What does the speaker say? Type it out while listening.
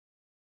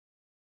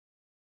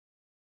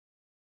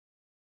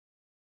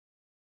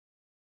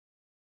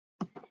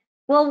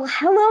Well,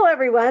 hello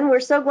everyone. We're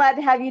so glad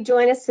to have you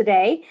join us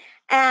today.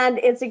 And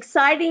it's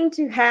exciting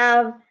to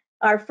have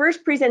our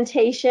first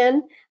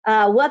presentation,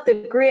 when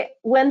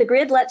the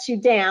grid lets you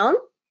down.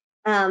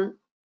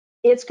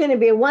 It's going to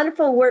be a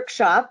wonderful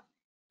workshop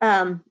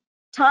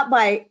taught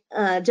by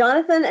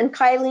Jonathan and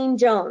Kylene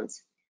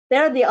Jones.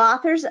 They're the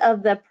authors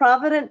of The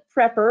Provident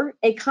Prepper,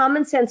 A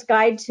Common Sense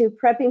Guide to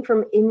Prepping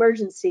for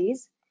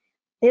Emergencies.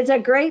 It's a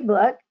great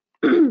book.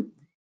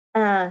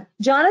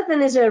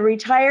 Jonathan is a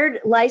retired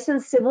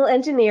licensed civil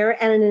engineer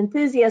and an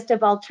enthusiast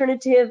of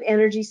alternative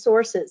energy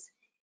sources.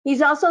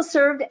 He's also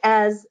served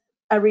as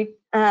a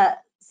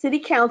city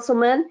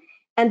councilman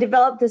and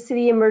developed the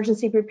city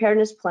emergency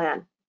preparedness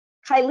plan.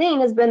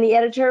 Kylene has been the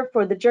editor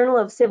for the Journal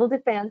of Civil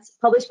Defense,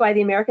 published by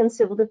the American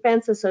Civil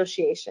Defense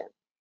Association.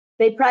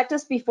 They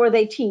practice before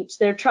they teach.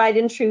 They're tried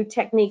and true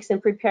techniques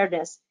in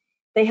preparedness.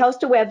 They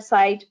host a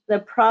website,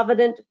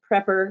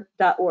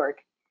 theprovidentprepper.org.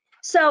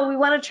 So we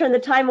want to turn the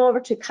time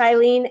over to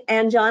Kylene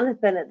and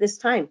Jonathan at this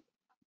time.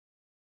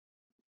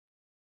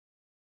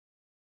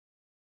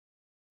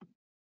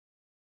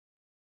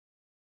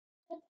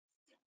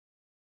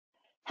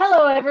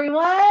 Hello,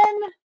 everyone.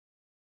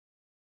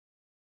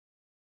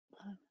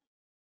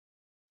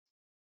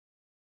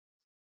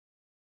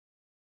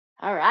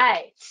 All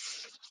right.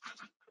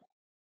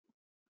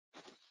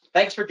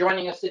 Thanks for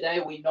joining us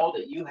today. We know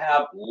that you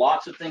have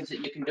lots of things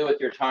that you can do with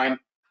your time.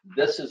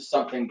 This is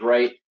something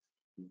great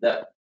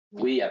that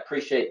we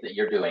appreciate that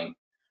you're doing.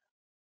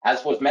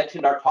 As was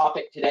mentioned, our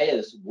topic today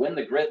is when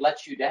the grid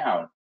lets you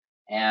down.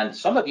 And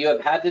some of you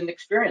have had an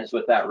experience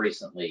with that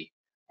recently,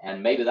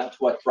 and maybe that's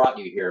what brought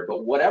you here.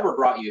 But whatever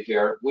brought you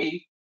here,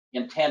 we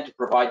intend to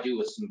provide you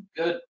with some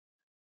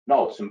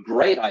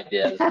great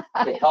ideas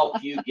to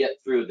help you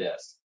get through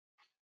this.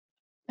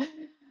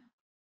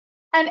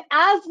 And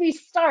as we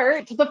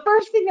start, the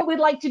first thing that we'd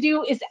like to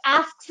do is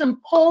ask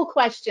some poll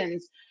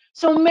questions.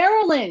 So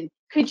Marilyn,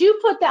 could you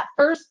put that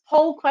first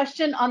poll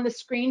question on the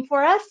screen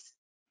for us?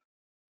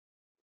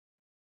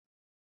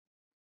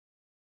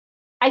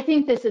 I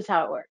think this is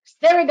how it works.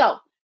 There we go.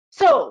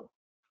 So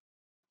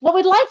what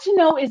we'd like to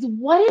know is,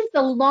 what is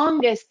the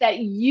longest that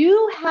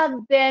you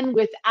have been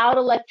without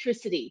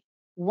electricity?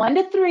 1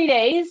 to 3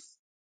 days,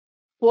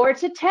 4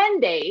 to 10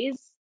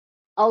 days,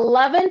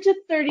 11 to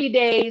 30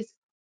 days,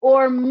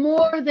 or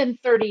more than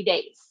 30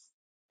 days.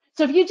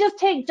 So if you just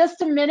take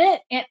just a minute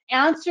and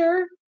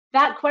answer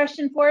that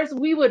question for us,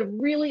 we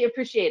would really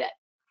appreciate it.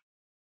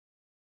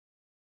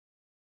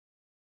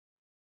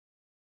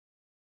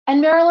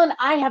 And Marilyn,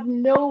 I have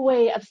no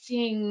way of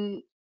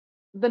seeing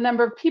the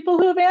number of people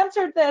who have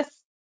answered this.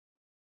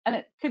 And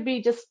it could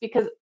be just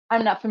because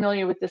I'm not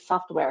familiar with this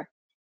software.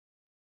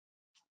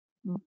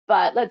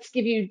 But let's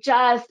give you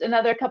just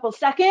another couple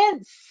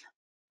seconds.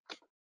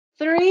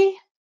 3,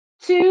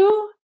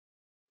 2,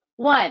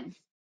 1.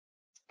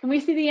 Can we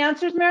see the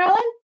answers,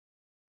 Marilyn?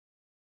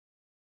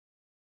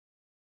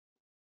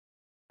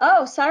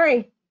 Oh,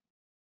 sorry.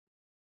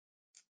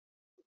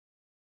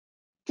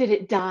 Did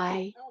it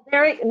die? Oh,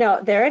 there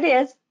it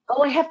is.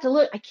 Oh, I have to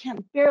look. I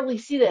can't barely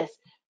see this.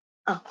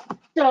 Oh.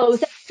 So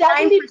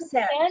 70%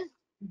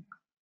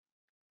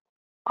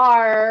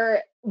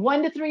 are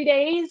 1 to 3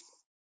 days.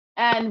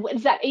 And what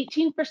is that,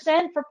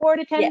 18% for 4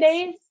 to 10 Yes.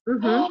 days?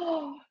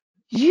 Mm-hmm.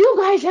 You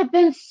guys have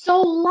been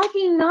so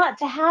lucky not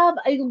to have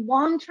a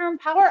long-term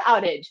power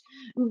outage.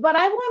 But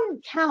I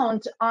wouldn't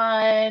count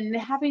on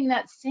having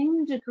that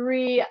same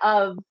degree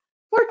of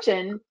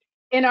fortune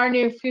in our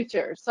near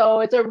future. So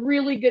it's a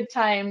really good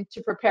time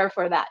to prepare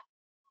for that.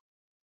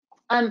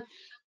 And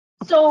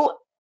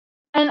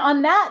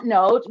on that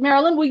note,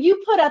 Marilyn, will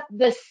you put up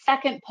the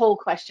second poll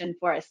question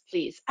for us,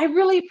 please? I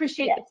really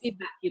appreciate the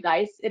feedback, you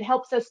guys. It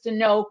helps us to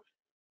know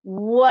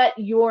what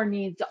your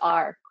needs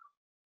are.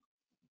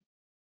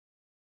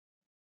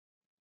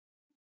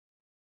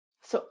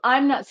 So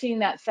I'm not seeing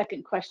that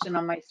second question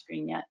on my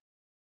screen yet.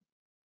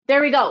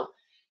 There we go.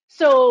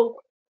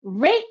 So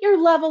rate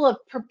your level of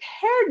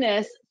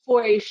preparedness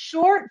for a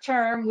short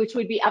term, which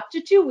would be up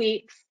to 2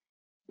 weeks,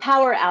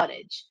 power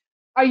outage.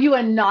 Are you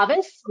a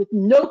novice with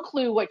no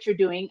clue what you're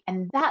doing,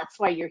 and that's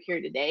why you're here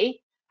today?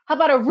 How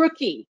about a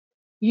rookie?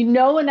 You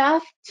know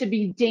enough to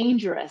be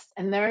dangerous,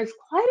 and there's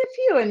quite a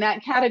few in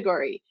that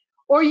category.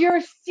 Or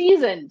you're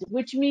seasoned,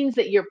 which means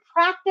that you're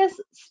practiced,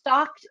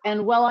 stocked,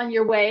 and well on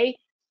your way.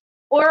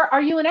 Or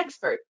are you an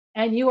expert,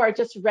 and you are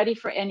just ready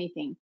for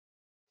anything?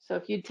 So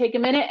if you'd take a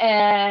minute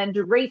and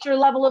rate your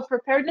level of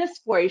preparedness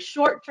for a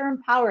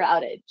short-term power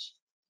outage.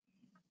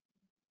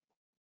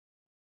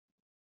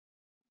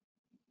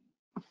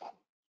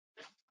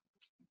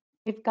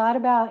 We've got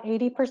about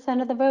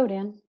 80% of the vote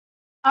in.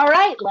 All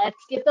right,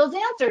 let's get those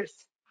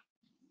answers.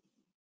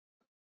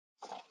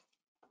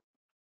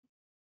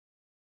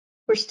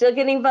 We're still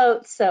getting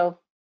votes, so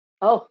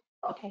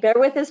okay. Bear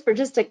with us for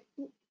just a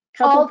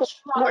couple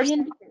more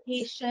seconds.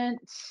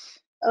 Patient.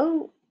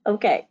 Oh,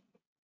 okay.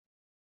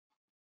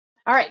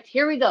 All right,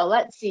 here we go.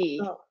 Let's see.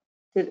 Oh,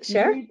 did it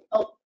share?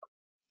 Oh,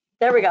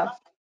 there we go.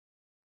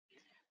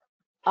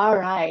 All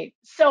right.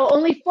 So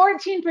only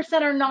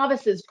 14% are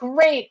novices.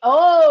 Great.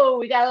 Oh,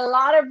 we got a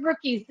lot of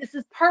rookies. This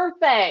is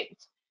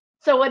perfect.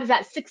 So what is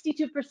that?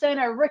 62%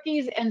 are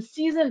rookies and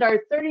seasoned are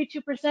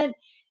 32%.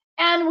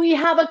 And we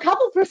have a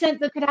couple percent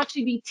that could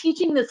actually be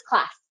teaching this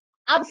class.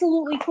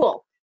 Absolutely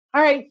cool.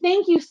 All right.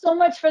 Thank you so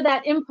much for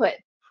that input.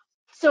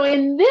 So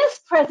in this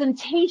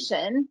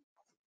presentation,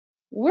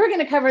 we're going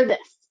to cover this.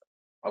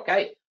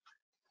 Okay.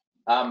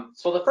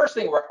 So the first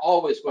thing we're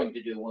always going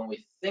to do when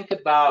we think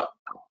about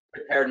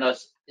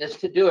preparedness is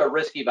to do a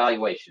risk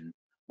evaluation.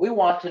 We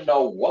want to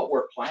know what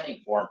we're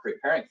planning for and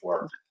preparing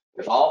for.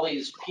 There's all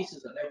these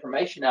pieces of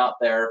information out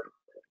there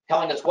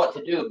telling us what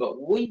to do,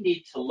 but we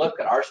need to look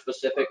at our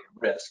specific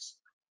risks,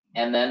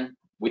 and then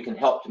we can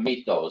help to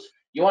meet those.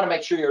 You want to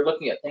make sure you're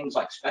looking at things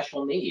like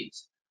special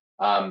needs,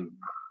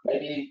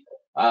 maybe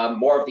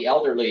more of the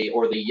elderly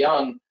or the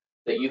young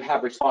that you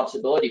have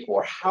responsibility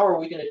for. How are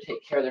we going to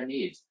take care of their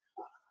needs?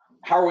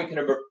 How are we going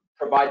to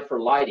provide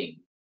for lighting,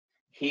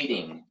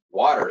 heating,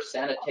 water,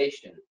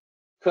 sanitation,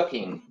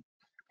 cooking,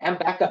 and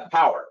backup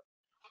power?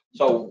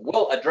 So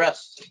we'll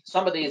address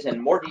some of these in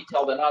more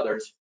detail than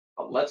others,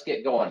 but let's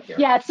get going here.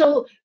 Yeah,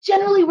 so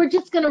generally we're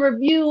just going to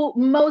review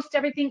most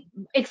everything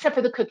except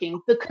for the cooking.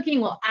 The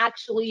cooking will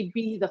actually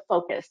be the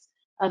focus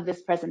of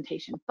this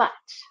presentation, but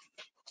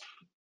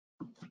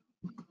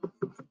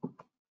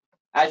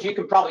as you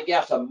can probably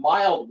guess, a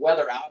mild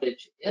weather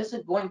outage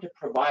isn't going to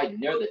provide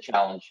near the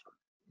challenge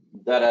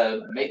that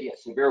maybe a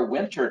severe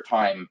winter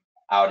time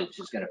outage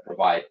is going to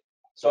provide.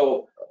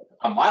 So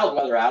a mild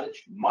weather outage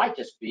might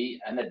just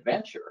be an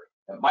adventure.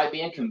 It might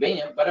be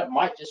inconvenient, but it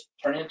might just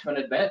turn into an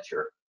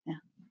adventure. yeah.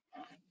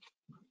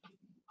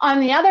 On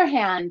the other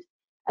hand,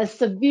 a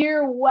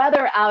severe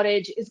weather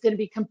outage is going to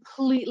be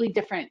completely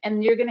different,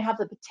 and you're going to have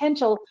the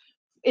potential,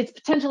 it's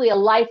potentially a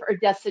life or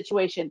death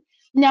situation.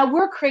 Now,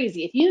 we're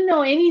crazy. If you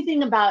know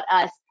anything about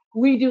us,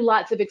 we do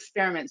lots of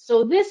experiments.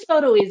 So this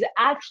photo is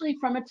actually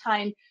from a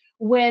time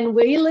when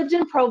we lived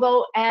in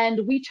Provo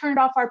and we turned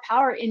off our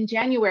power in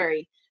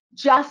January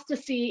just to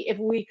see if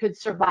we could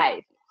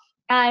survive.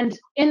 And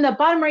in the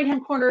bottom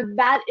right-hand corner,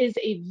 that is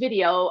a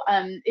video.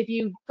 If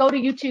you go to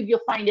YouTube, you'll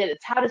find it.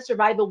 It's how to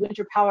survive a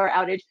winter power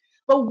outage.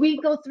 But we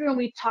go through and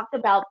we talk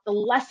about the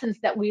lessons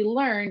that we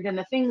learned and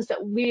the things that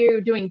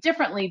we're doing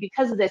differently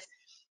because of this.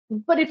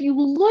 But if you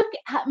look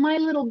at my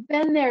little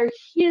Ben there,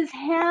 his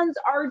hands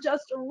are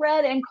just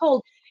red and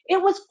cold.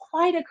 It was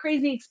quite a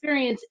crazy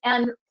experience.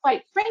 And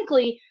quite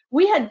frankly,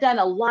 we had done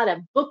a lot of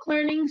book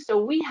learning,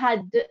 so we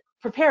had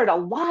prepared a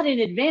lot in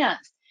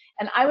advance.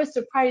 And I was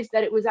surprised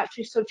that it was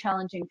actually so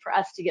challenging for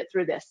us to get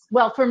through this.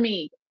 Well, for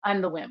me,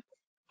 I'm the wimp.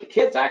 The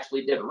kids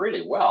actually did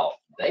really well.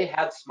 They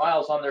had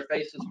smiles on their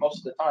faces most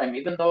of the time,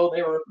 even though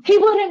they were... He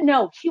wouldn't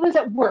know. He was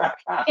at work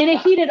in a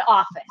heated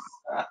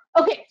office.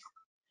 Okay,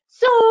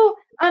 so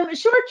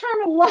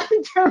short-term and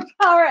long-term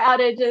power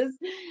outages,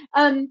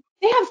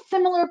 they have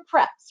similar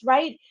preps,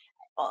 right?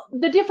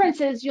 The difference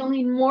is you'll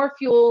need more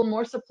fuel,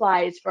 more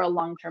supplies for a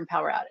long-term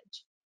power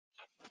outage.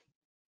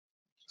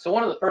 So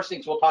one of the first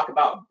things we'll talk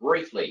about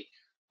briefly,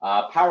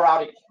 power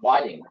outage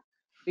lighting,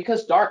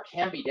 because dark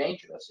can be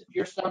dangerous. If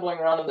you're stumbling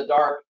around in the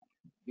dark,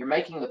 you're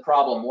making the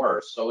problem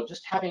worse. So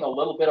just having a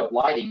little bit of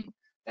lighting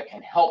that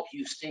can help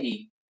you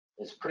see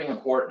is pretty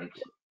important.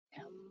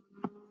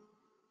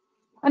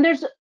 And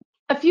there's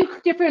a few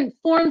different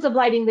forms of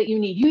lighting that you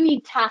need. You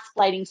need task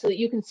lighting so that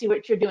you can see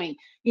what you're doing.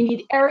 You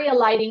need area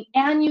lighting,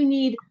 and you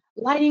need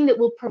lighting that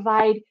will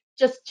provide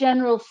just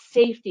general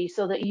safety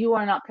so that you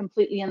are not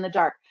completely in the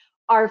dark.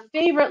 Our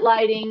favorite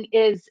lighting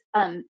is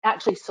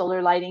actually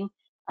solar lighting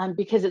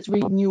because it's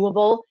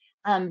renewable.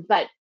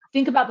 But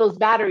think about those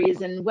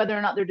batteries and whether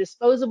or not they're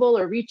disposable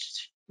or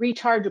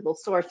rechargeable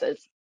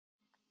sources.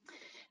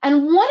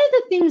 And one of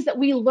the things that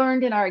we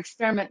learned in our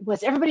experiment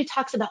was everybody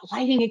talks about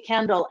lighting a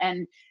candle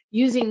and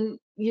using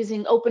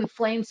open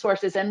flame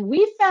sources, and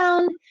we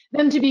found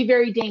them to be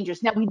very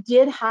dangerous. Now, we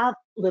did have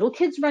little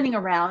kids running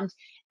around,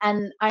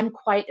 and I'm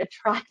quite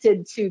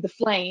attracted to the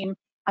flame.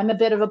 I'm a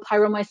bit of a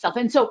pyro myself.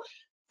 And so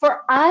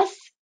for us,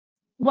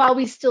 while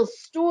we still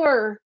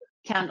store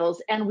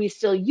candles and we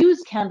still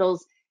use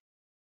candles,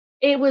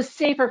 it was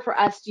safer for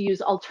us to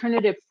use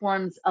alternative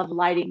forms of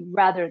lighting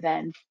rather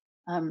than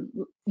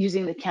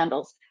using the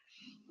candles.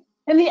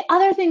 And the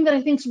other thing that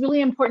I think is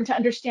really important to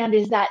understand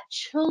is that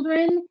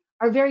children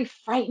are very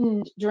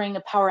frightened during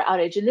a power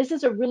outage, and this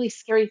is a really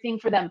scary thing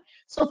for them.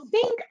 So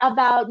think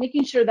about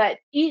making sure that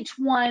each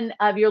one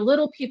of your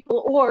little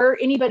people or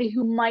anybody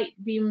who might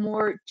be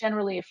more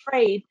generally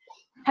afraid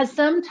has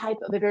some type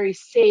of a very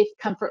safe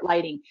comfort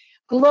lighting.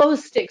 Glow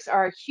sticks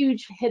are a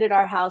huge hit at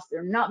our house.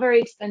 They're not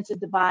very expensive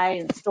to buy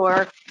in the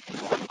store.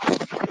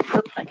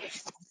 Oops, I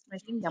just my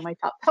thing down my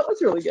top. That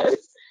was really good.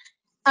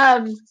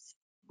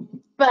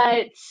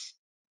 But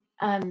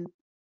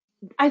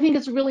I think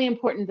it's really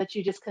important that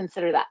you just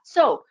consider that.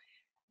 So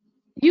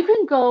you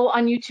can go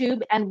on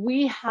YouTube and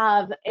we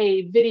have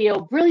a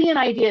video, brilliant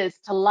ideas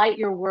to light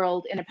your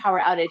world in a power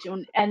outage.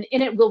 And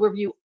in it, we'll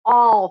review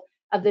all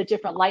of the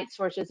different light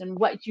sources and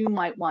what you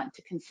might want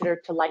to consider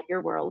to light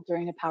your world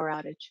during a power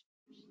outage.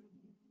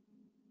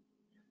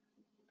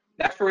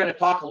 Next, we're going to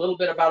talk a little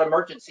bit about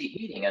emergency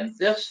heating, and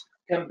this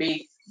can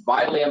be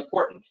vitally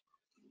important.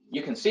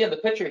 You can see in the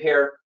picture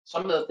here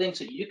some of the things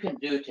that you can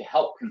do to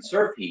help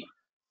conserve heat,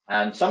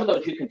 and some of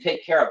those you can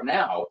take care of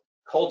now.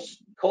 Cold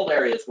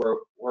areas where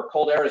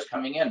cold air is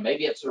coming in,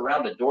 maybe it's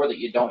around a door that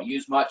you don't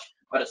use much,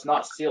 but it's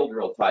not sealed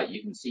real tight.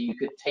 You can see you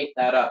could tape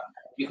that up.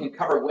 You can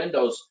cover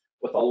windows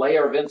with a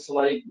layer of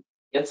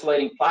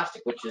insulating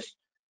plastic, which is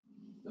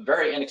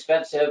very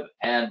inexpensive,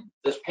 and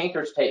this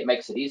painter's tape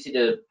makes it easy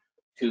to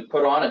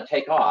put on and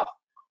take off.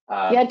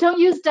 Yeah, don't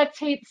use duct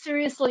tape.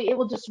 Seriously, it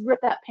will just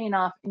rip that paint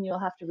off and you'll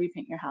have to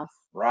repaint your house.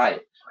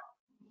 Right.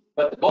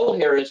 But the goal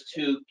here is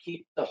to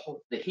keep the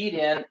heat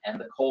in and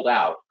the cold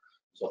out.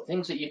 So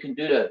things that you can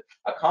do to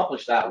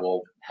accomplish that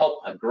will help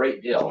a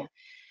great deal.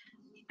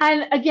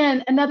 And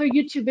again, another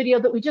YouTube video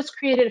that we just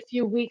created a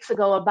few weeks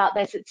ago about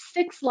this. It's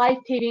 6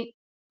 life-saving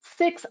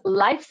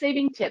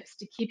tips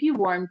to keep you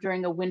warm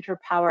during a winter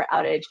power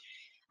outage.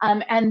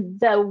 And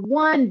the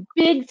one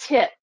big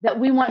tip that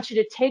we want you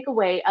to take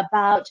away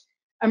about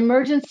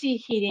emergency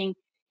heating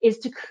is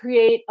to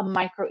create a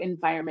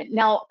microenvironment.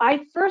 Now,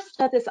 I first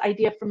got this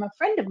idea from a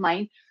friend of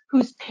mine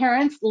whose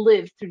parents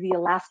lived through the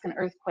Alaskan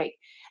earthquake.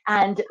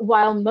 And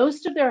while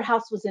most of their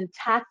house was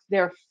intact,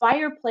 their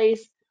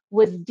fireplace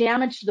was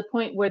damaged to the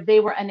point where they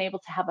were unable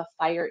to have a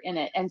fire in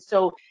it. And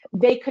so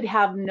they could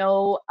have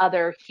no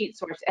other heat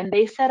source. And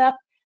they set up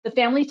the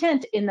family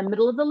tent in the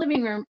middle of the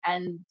living room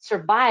and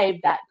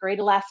survived that great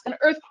Alaskan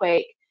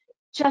earthquake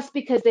just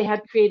because they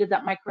had created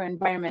that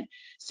microenvironment.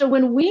 So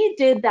when we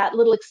did that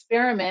little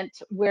experiment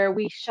where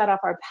we shut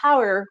off our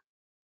power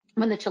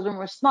when the children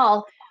were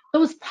small,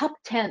 those pup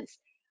tents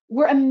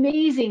were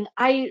amazing.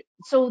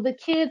 So the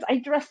kids, I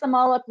dressed them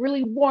all up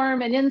really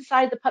warm, and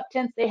inside the pup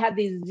tents, they had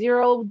these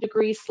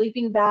 0-degree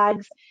sleeping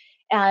bags.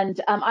 And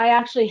I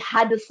actually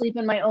had to sleep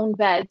in my own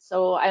bed.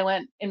 So I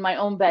went in my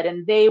own bed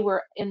and they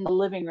were in the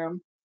living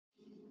room.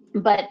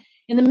 But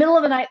in the middle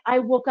of the night, I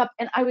woke up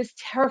and I was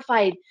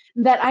terrified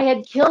that I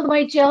had killed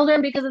my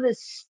children because of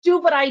this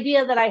stupid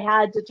idea that I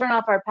had to turn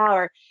off our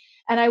power.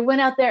 And I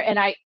went out there and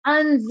I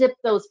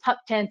unzipped those pup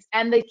tents,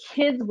 and the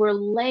kids were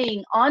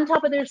laying on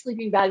top of their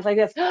sleeping bags like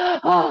this.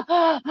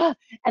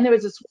 And there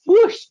was this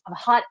whoosh of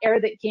hot air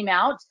that came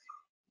out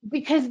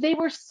because they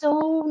were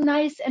so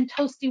nice and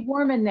toasty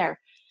warm in there.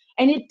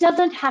 And it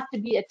doesn't have to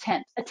be a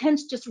tent. A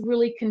tent's just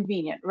really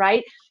convenient,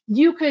 right?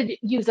 You could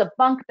use a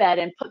bunk bed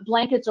and put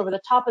blankets over the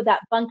top of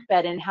that bunk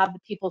bed and have the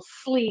people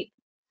sleep.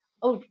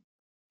 Oh,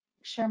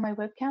 share my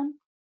webcam?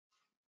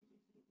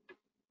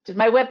 Did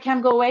my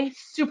webcam go away?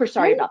 Super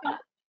sorry about that.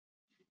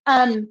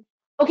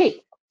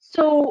 Okay,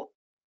 so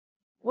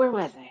where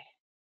was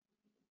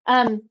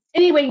I?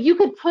 Anyway, you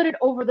could put it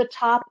over the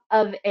top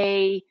of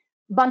a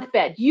bunk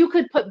bed. You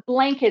could put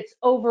blankets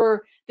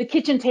over the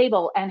kitchen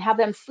table and have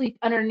them sleep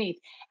underneath.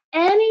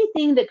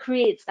 Anything that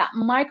creates that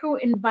micro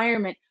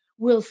environment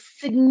will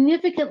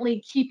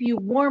significantly keep you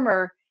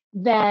warmer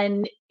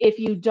than if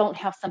you don't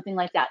have something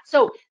like that.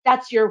 So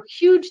that's your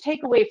huge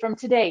takeaway from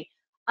today.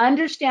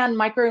 Understand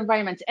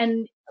microenvironments,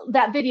 and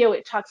that video,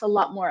 it talks a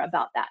lot more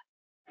about that.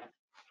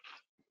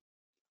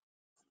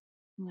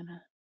 I'm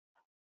gonna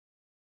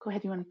go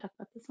ahead. You want to talk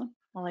about this one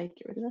while I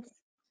get rid of this?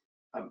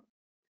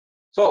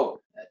 So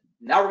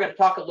now we're going to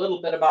talk a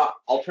little bit about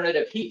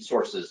alternative heat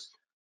sources.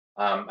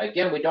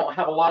 Again, we don't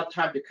have a lot of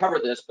time to cover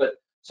this, but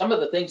some of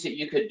the things that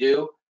you could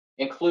do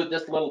include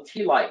this little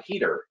tea light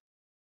heater.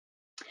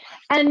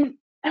 And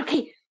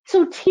okay,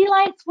 so tea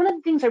lights, one of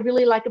the things I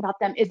really like about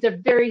them is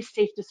they're very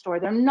safe to store.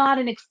 They're not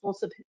an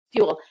explosive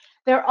fuel.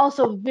 They're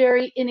also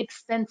very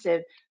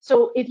inexpensive.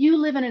 So if you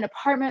live in an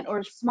apartment or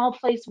a small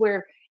place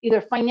where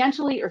either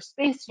financially or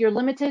space you're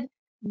limited,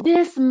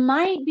 this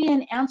might be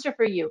an answer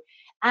for you.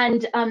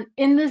 And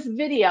in this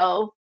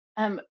video,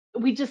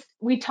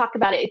 we talk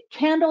about it.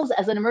 Candles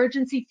as an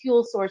emergency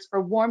fuel source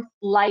for warmth,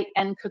 light,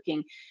 and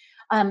cooking.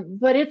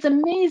 But it's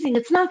amazing.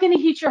 It's not going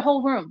to heat your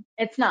whole room.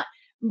 It's not.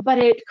 But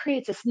it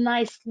creates this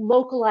nice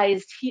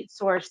localized heat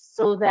source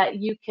so that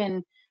you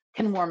can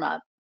warm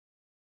up.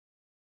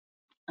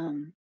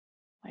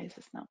 Why is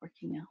this not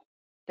working now?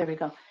 There we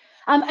go.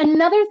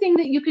 Another thing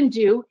that you can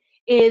do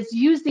is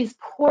use these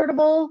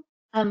portable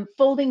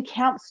folding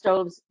camp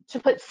stoves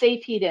to put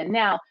safe heat in.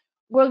 Now,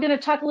 we're going to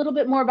talk a little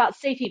bit more about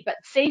safe heat, but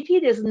safe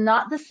heat is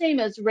not the same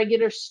as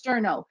regular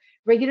sterno.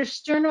 Regular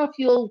sterno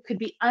fuel could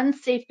be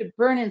unsafe to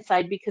burn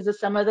inside because of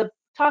some of the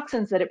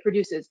toxins that it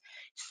produces.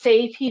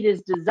 Safe heat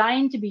is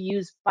designed to be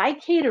used by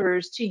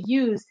caterers to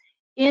use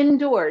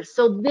indoors.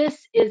 So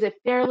this is a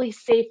fairly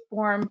safe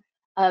form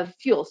of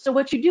fuel. So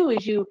what you do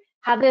is you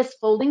have this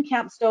folding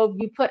camp stove,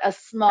 you put a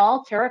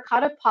small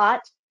terracotta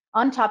pot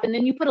on top, and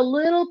then you put a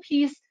little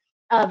piece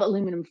of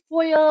aluminum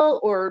foil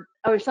or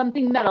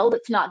something metal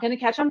that's not going to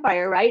catch on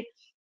fire, right?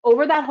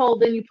 Over that hole,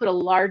 then you put a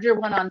larger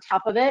one on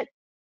top of it.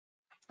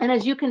 And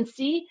as you can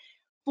see,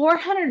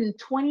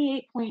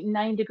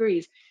 428.9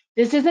 degrees.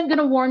 This isn't going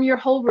to warm your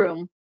whole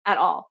room at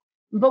all.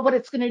 But what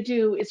it's going to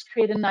do is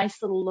create a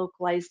nice little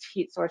localized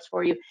heat source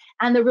for you.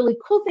 And the really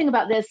cool thing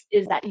about this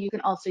is that you can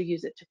also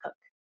use it to cook.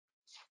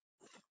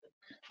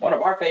 One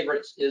of our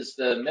favorites is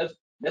the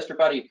Mr.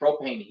 Buddy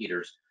propane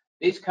heaters.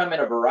 These come in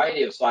a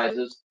variety of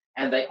sizes,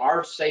 and they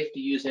are safe to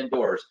use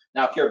indoors.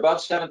 Now, if you're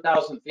above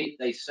 7,000 feet,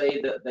 they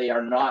say that they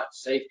are not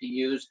safe to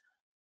use.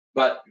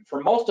 But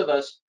for most of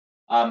us,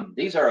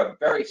 these are a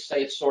very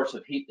safe source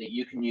of heat that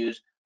you can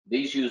use.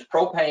 These use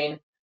propane,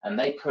 and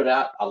they put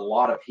out a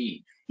lot of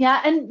heat.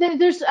 Yeah, and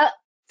there's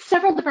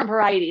several different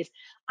varieties.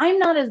 I'm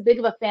not as big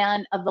of a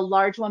fan of the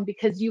large one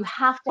because you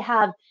have to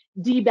have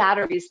D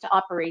batteries to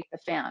operate the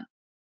fan.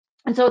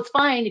 And so it's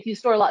fine if you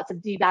store lots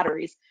of D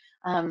batteries.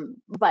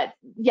 But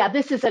yeah,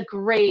 this is a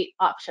great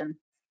option.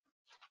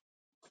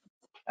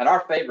 And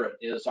our favorite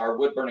is our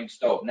wood burning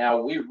stove.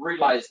 Now, we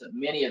realize that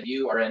many of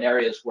you are in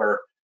areas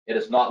where it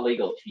is not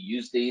legal to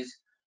use these,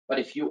 but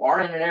if you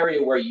are in an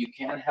area where you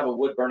can have a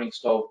wood burning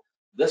stove,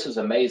 this is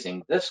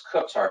amazing. This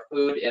cooks our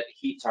food, it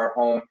heats our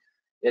home.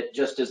 It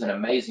just is an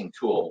amazing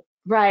tool.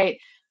 Right.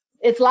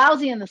 It's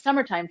lousy in the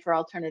summertime for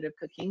alternative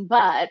cooking,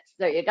 but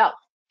there you go.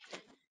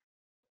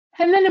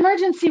 And then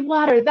emergency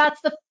water, that's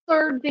the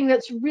third thing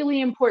that's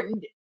really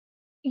important.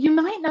 You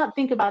might not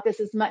think about this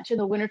as much in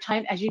the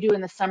wintertime as you do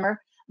in the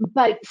summer,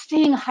 but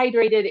staying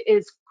hydrated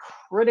is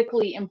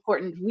critically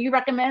important. We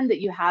recommend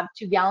that you have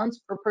 2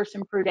 gallons per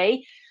person per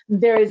day.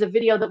 There is a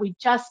video that we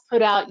just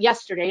put out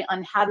yesterday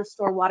on how to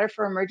store water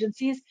for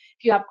emergencies.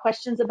 If you have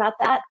questions about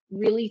that,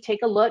 really take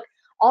a look.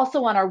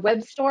 Also on our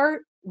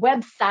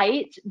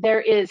website,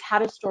 there is how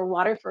to store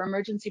water for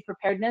emergency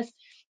preparedness.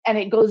 And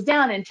it goes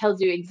down and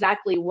tells you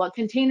exactly what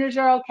containers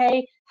are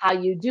okay, how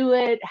you do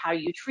it, how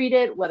you treat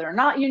it, whether or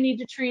not you need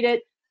to treat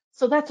it.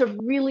 So that's a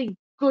really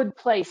good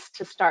place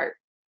to start.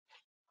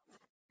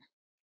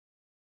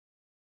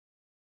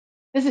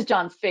 This is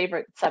John's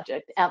favorite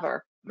subject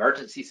ever.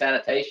 Emergency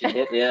sanitation,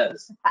 it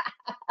is.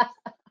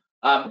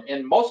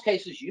 In most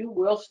cases, you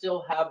will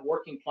still have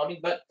working plumbing,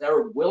 but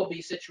there will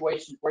be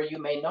situations where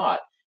you may not.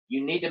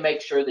 You need to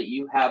make sure that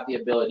you have the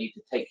ability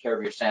to take care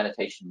of your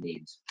sanitation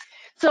needs.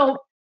 So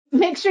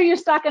make sure you're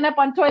stocking up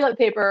on toilet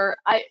paper.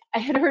 I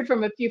had heard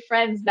from a few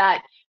friends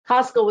that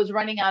Costco was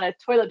running out of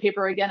toilet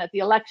paper again at the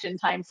election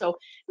time. So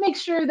make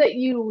sure that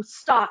you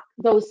stock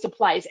those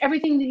supplies,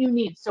 everything that you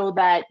need, so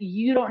that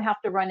you don't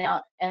have to run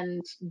out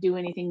and do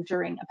anything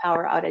during a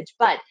power outage.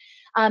 But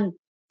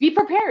be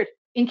prepared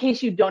in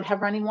case you don't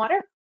have running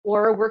water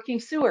or a working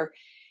sewer.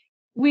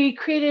 We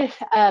created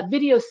a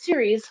video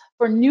series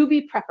for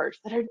newbie preppers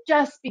that are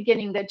just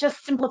beginning, that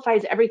just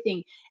simplifies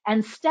everything.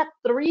 And step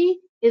 3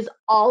 is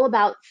all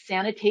about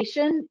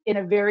sanitation in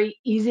a very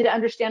easy to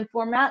understand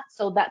format.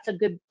 So that's a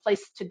good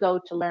place to go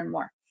to learn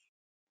more.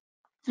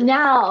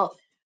 Now,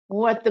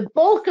 what the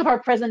bulk of our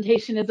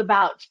presentation is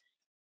about: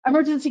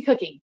 emergency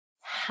cooking,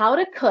 how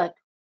to cook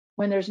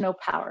when there's no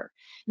power.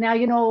 Now,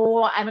 you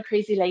know, I'm a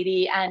crazy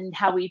lady, and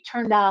how we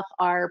turned off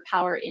our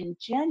power in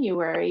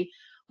January.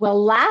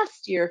 Well,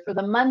 last year for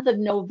the month of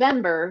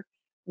November,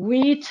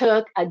 we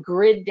took a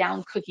grid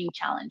down cooking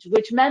challenge,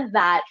 which meant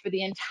that for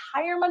the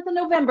entire month of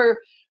November,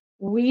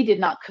 we did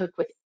not cook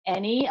with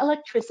any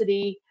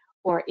electricity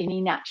or any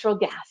natural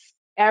gas.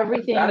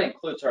 Everything. That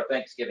includes our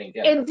Thanksgiving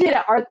dinner. It did,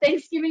 our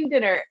Thanksgiving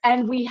dinner.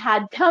 And we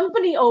had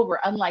company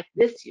over, unlike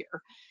this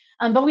year.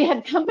 But we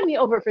had company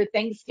over for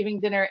Thanksgiving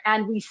dinner,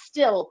 and we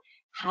still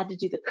had to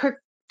do the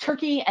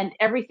turkey and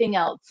everything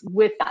else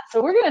with that.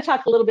 So we're going to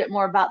talk a little bit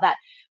more about that.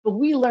 But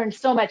we learned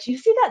so much. You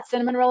see that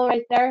cinnamon roll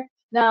right there?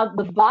 Now,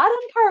 the bottom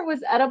part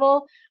was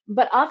edible,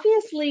 but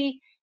obviously,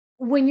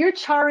 when you're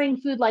charring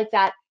food like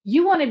that,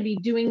 you want to be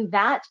doing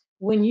that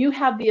when you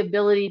have the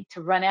ability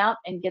to run out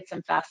and get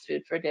some fast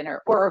food for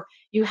dinner, or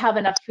you have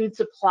enough food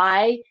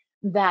supply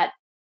that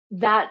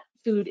that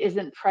food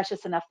isn't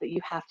precious enough that you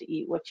have to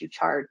eat what you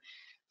charred.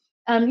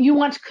 You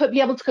want to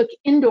be able to cook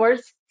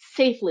indoors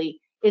safely.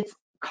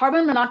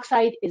 Carbon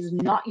monoxide is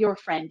not your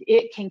friend.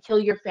 It can kill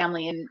your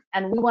family,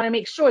 and we want to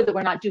make sure that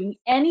we're not doing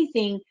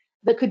anything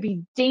that could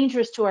be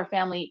dangerous to our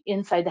family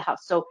inside the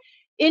house. So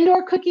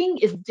indoor cooking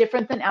is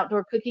different than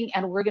outdoor cooking,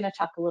 and we're going to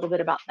talk a little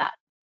bit about that.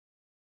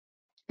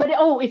 But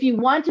if you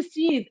want to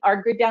see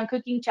our grid down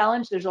cooking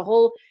challenge, there's a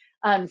whole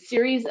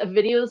series of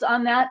videos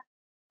on that.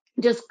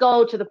 Just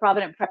go to the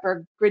Provident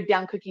Prepper Grid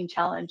Down Cooking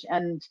Challenge,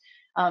 and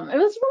it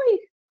was really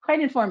quite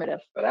informative.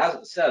 But as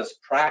it says,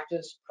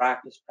 practice,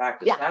 practice,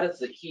 practice. Yeah. That is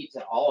the key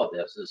to all of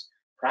this, is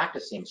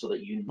practicing so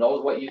that you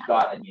know what you've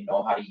got and you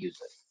know how to use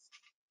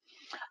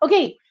it.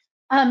 Okay,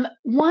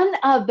 one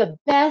of the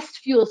best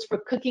fuels for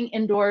cooking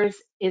indoors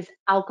is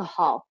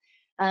alcohol.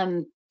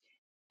 And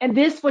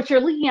what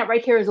you're looking at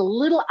right here is a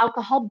little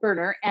alcohol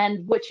burner.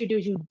 And what you do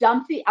is you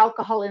dump the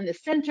alcohol in the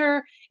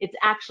center. It's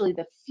actually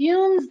the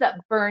fumes that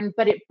burn,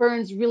 but it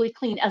burns really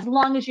clean as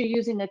long as you're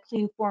using a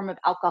clean form of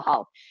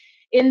alcohol.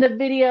 In the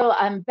video,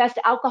 best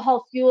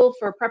alcohol fuel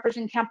for preppers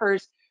and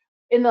campers,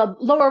 in the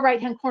lower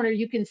right-hand corner,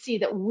 you can see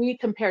that we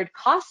compared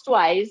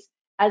cost-wise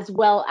as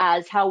well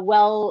as how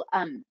well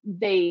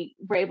they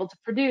were able to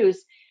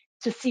produce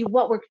to see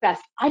what worked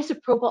best.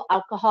 Isopropyl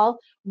alcohol,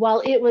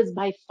 while it was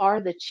by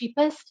far the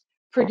cheapest,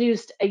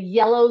 produced a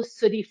yellow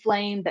sooty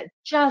flame that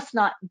just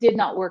did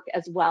not work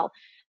as well.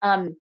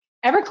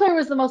 Everclear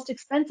was the most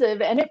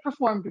expensive, and it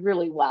performed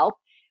really well.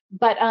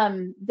 But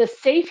the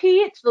safe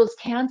heat, those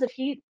cans of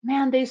heat,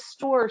 man, they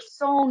store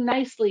so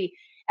nicely,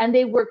 and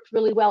they worked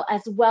really well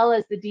as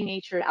the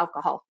denatured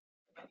alcohol.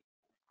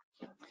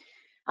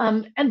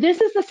 And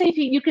this is the safe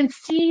heat. You can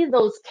see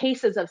those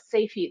cases of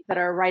safe heat that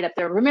are right up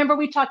there. Remember,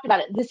 we talked about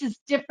it. This is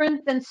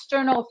different than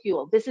sterno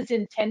fuel. This is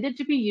intended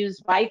to be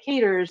used by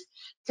caterers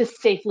to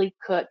safely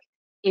cook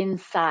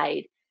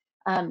inside.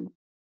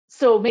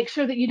 So make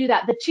sure that you do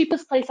that. The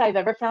cheapest place I've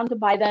ever found to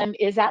buy them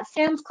is at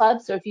Sam's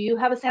Club. So if you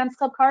have a Sam's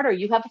Club card or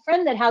you have a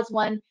friend that has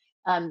one,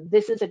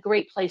 this is a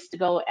great place to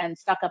go and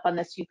stock up on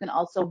this. You can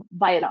also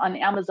buy it on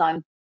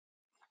Amazon.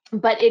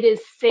 But it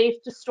is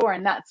safe to store,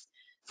 and that's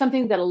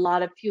something that a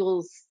lot of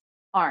fuels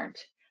aren't.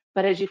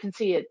 But as you can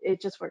see, it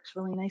just works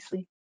really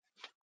nicely.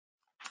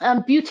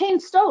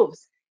 Butane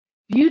stoves.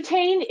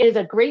 Butane is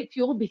a great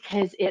fuel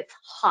because it's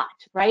hot,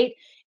 right?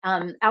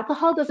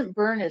 Alcohol doesn't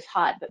burn as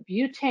hot, but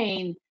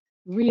butane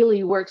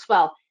really works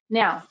well.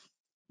 Now,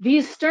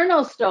 these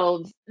sterno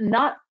stoves,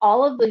 not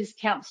all of these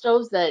camp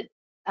stoves that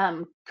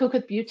cook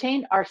with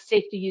butane are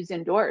safe to use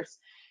indoors.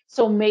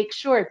 So make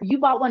sure if you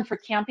bought one for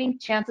camping,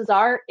 chances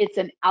are it's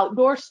an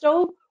outdoor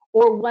stove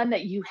or one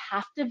that you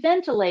have to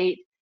ventilate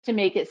to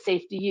make it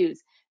safe to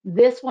use.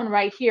 This one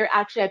right here,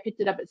 actually I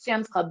picked it up at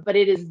Sam's Club, but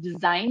it is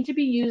designed to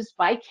be used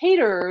by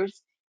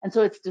caterers, and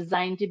so it's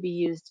designed to be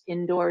used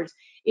indoors.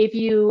 If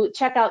you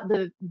check out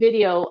the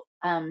video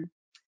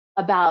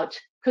about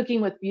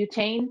cooking with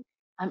butane,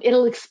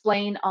 it'll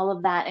explain all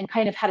of that and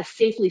kind of how to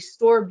safely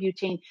store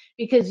butane,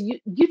 because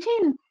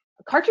butane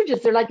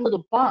cartridges, they're like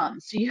little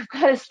bombs. So you've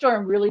got to store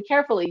them really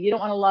carefully. You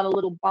don't want a lot of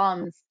little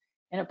bombs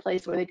in a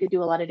place where they could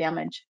do a lot of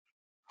damage.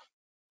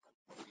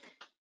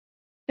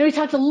 Then we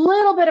talked a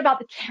little bit about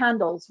the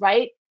candles,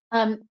 right?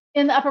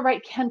 In the upper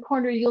right hand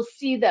corner, you'll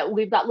see that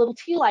we've got little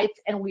tea lights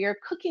and we are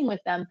cooking with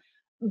them,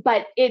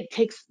 but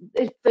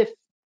the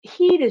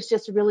heat is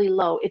just really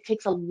low. It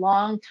takes a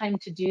long time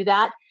to do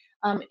that.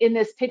 In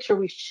this picture,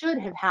 we should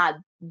have had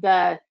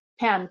the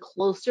pan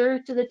closer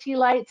to the tea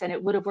lights and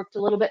it would have worked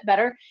a little bit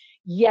better.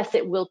 Yes,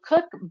 it will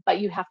cook, but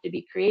you have to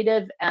be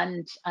creative,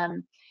 and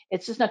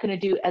it's just not going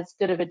to do as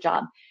good of a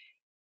job.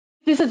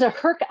 This is a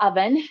Herc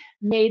oven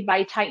made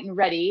by Titan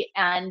Ready,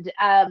 and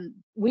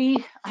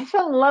I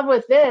fell in love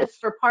with this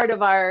for part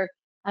of our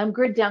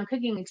grid down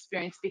cooking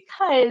experience,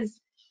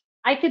 because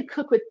I could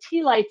cook with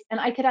tea lights and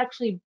I could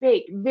actually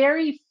bake.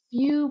 Very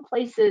few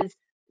places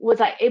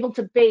was I able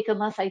to bake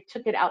unless I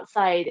took it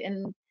outside,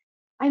 and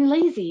I'm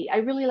lazy. I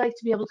really like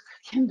to be able to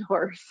cook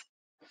indoors.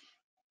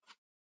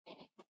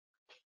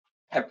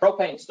 And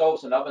propane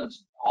stoves and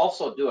ovens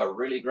also do a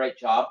really great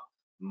job.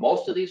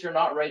 Most of these are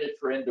not rated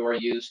for indoor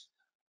use,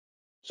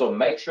 so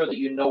make sure that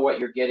you know what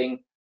you're getting,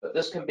 but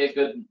this can be a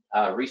good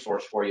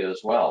resource for you as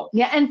well.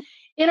 Yeah, and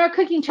in our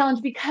cooking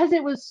challenge, because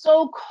it was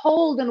so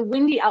cold and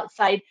windy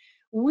outside,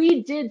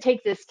 we did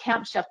take this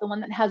camp chef, the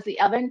one that has the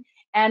oven,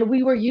 and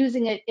we were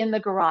using it in the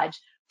garage.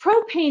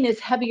 Propane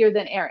is heavier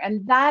than air,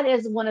 and that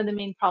is one of the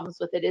main problems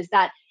with it, is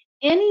that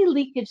any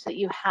leakage that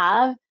you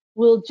have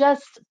will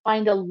just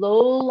find a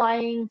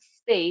low-lying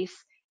space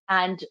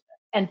and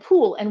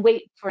pool and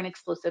wait for an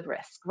explosive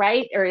risk,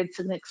 right? Or it's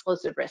an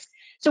explosive risk.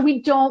 So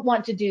we don't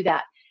want to do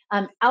that.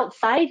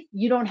 Outside,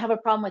 you don't have a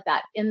problem with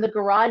that. In the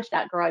garage,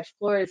 that garage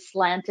floor is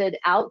slanted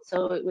out,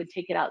 so it would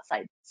take it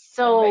outside.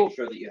 So and make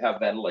sure that you have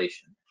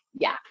ventilation.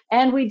 Yeah,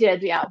 and we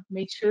did. Yeah,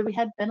 made sure we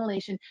had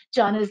ventilation.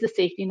 John is the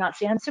safety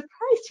Nazi. I'm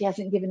surprised he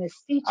hasn't given his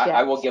speech yet.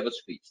 I will give a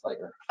speech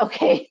later.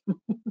 Okay,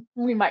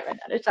 we might run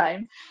out of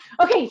time.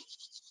 Okay,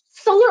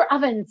 solar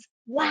ovens.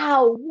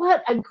 Wow,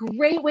 what a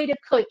great way to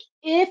cook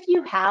if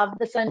you have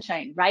the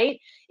sunshine, right?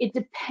 It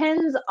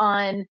depends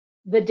on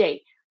the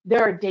day.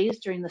 There are days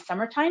during the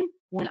summertime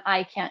when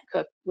I can't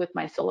cook with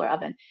my solar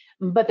oven,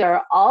 but there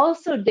are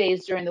also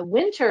days during the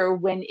winter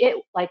when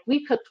like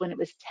we cooked when it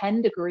was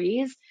 10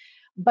 degrees.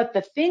 But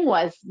the thing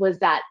was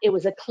that it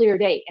was a clear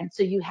day, and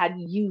so you had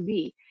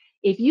UV.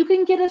 If you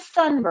can get a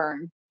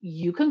sunburn,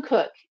 you can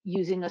cook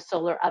using a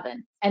solar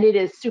oven, and it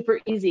is super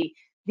easy.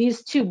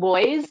 These two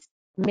boys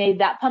made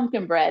that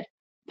pumpkin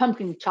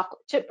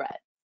chocolate chip bread,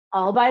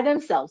 all by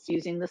themselves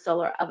using the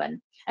solar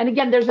oven. And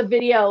again, there's a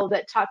video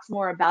that talks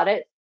more about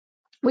it.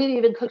 We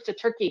even cooked a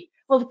turkey.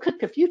 Well, we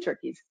cooked a few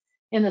turkeys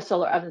in the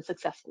solar oven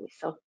successfully.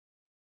 So.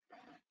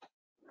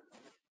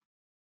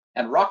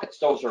 And rocket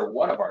stoves are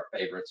one of our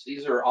favorites.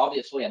 These are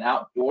obviously an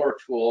outdoor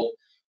tool,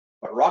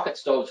 but rocket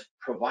stoves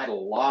provide a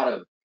lot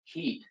of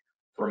heat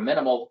for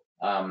minimal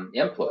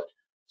input.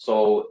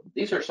 So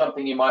these are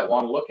something you might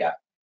want to look at.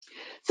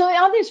 So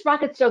on these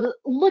rocket stoves,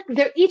 look,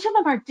 each of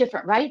them are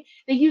different, right?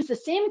 They use the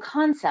same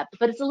concept,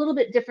 but it's a little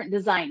bit different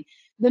design.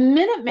 The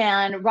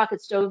Minuteman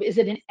rocket stove is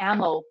in an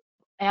ammo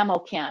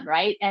can,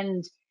 right?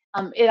 And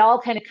it all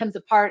kind of comes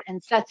apart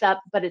and sets up,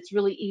 but it's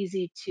really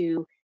easy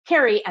to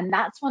carry, and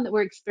that's one that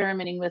we're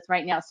experimenting with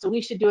right now. So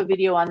we should do a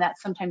video on that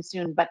sometime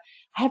soon, but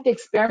I have to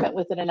experiment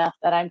with it enough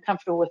that I'm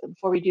comfortable with it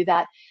before we do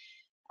that.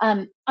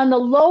 On the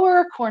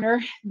lower corner,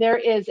 there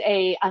is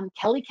a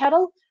Kelly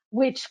kettle,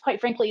 which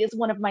quite frankly is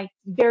one of my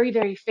very,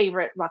 very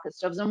favorite rocket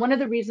stoves. And one of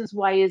the reasons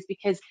why is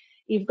because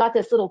you've got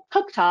this little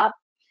cooktop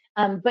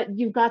but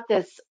you've got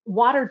this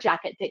water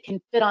jacket that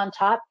can fit on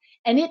top,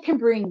 and it can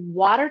bring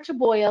water to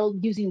boil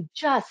using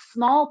just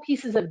small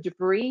pieces of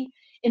debris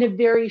in a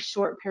very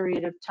short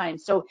period of time.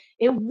 So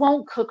it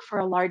won't cook for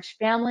a large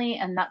family,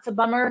 and that's a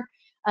bummer.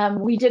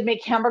 We did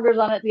make hamburgers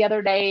on it the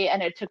other day,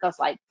 and it took us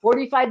like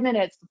 45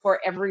 minutes before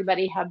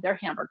everybody had their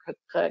hamburger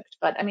cooked.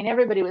 But I mean,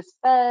 everybody was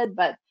fed,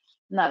 but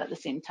not at the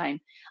same time.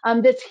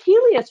 This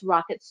Helios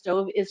rocket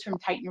stove is from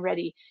Titan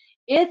Ready.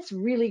 It's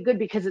really good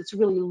because it's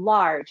really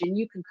large, and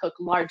you can cook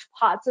large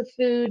pots of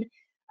food.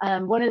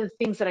 One of the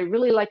things that I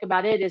really like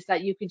about it is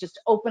that you can just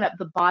open up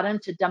the bottom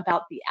to dump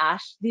out the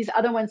ash. These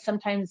other ones,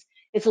 sometimes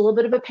it's a little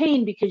bit of a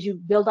pain because you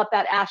build up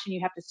that ash and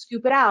you have to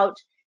scoop it out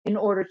in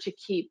order to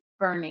keep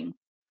burning.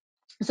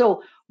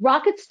 So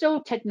rocket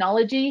stove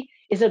technology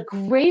is a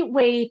great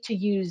way to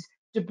use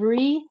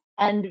debris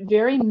and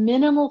very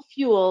minimal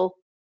fuel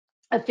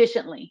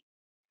efficiently.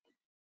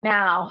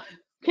 Now,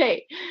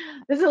 okay,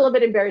 this is a little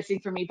bit embarrassing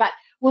for me, but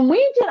when we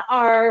did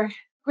our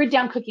Grid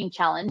Down Cooking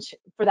Challenge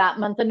for that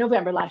month of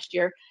November last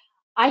year,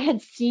 I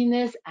had seen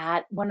this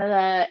at one of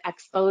the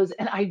expos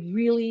and I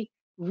really,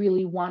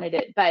 really wanted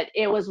it, but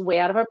it was way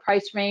out of our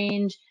price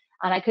range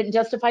and I couldn't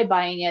justify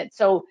buying it.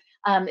 So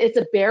it's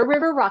a Bear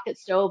River rocket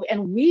stove,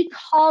 and we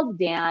called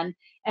Dan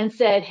and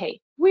said, hey,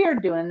 we are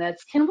doing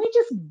this. Can we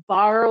just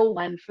borrow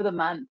one for the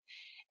month?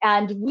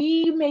 And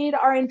we made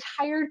our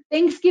entire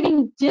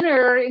Thanksgiving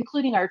dinner,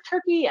 including our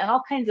turkey and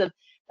all kinds of,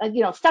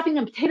 stuffing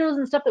and potatoes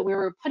and stuff that we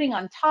were putting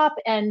on top.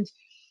 And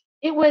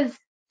it was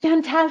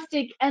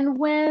fantastic. And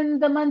when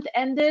the month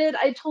ended,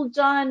 I told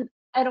John,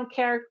 I don't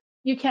care.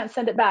 You can't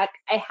send it back.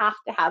 I have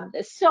to have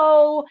this.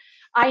 So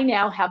I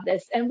now have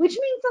this, and which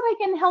means that I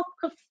can help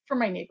cook for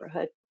my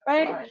neighborhood,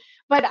 right?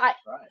 But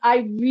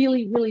I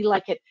really, really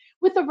like it.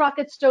 With the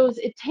rocket stoves,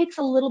 it takes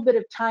a little bit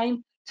of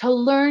time to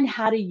learn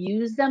how to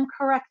use them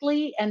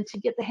correctly and to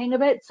get the hang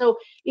of it. So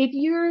if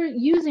you're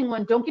using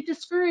one, don't get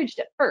discouraged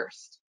at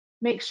first.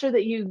 Make sure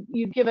that you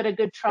give it a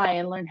good try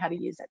and learn how to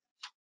use it.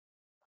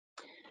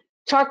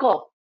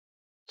 Charcoal.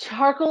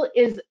 Charcoal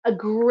is a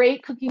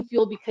great cooking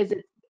fuel because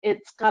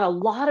it's got a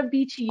lot of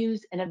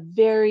BTUs in a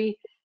very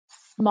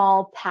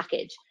small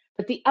package.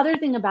 But the other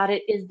thing about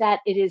it is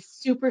that it is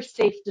super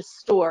safe to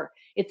store.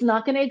 It's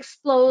not going to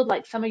explode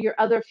like some of your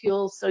other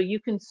fuels, so you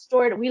can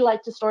store it. We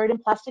like to store it in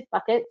plastic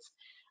buckets,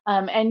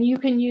 and you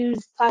can use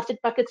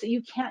plastic buckets that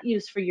you can't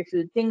use for your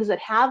food, things that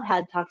have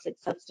had toxic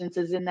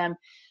substances in them.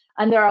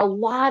 And there are a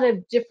lot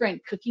of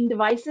different cooking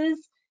devices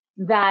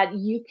that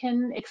you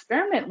can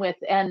experiment with.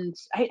 And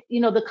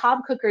the Cobb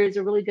cooker is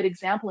a really good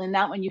example in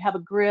that. When you have a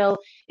grill,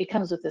 it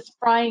comes with this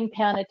frying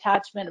pan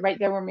attachment. Right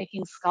there, we're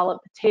making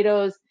scalloped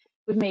potatoes.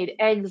 We've made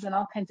eggs and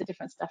all kinds of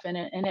different stuff in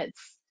it, and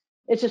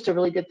it's just a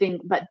really good thing.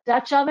 But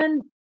Dutch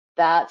oven,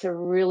 that's a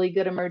really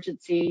good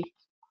emergency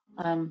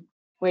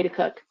way to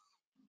cook.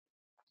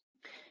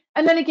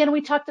 And then again,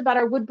 we talked about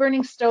our wood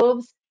burning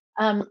stoves.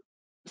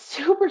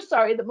 Super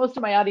sorry that most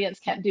of my audience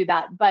can't do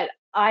that, but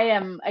I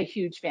am a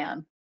huge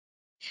fan.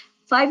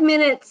 5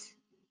 minutes.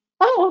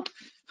 Oh,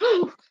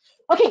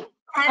 okay.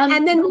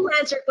 And then we'll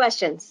answer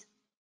questions.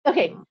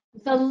 Okay,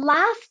 the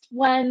last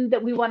one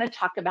that we want to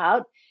talk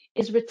about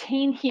is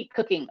retained heat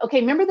cooking.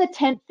 Okay, remember the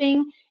tent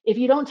thing? If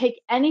you don't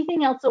take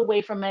anything else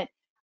away from it,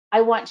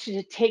 I want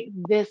you to take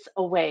this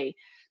away.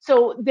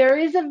 So there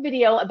is a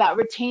video about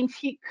retained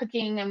heat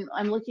cooking, and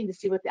I'm looking to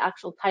see what the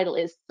actual title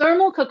is.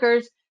 Thermal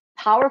cookers,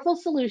 powerful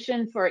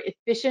solution for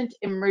efficient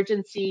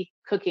emergency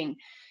cooking.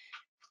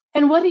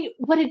 And what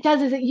it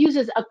does is it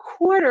uses a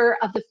quarter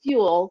of the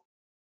fuel.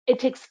 It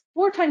takes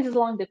 4 times as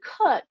long to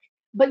cook,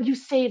 but you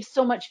save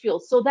so much fuel.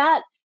 So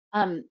that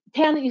pan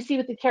that you see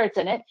with the carrots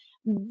in it,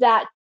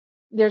 that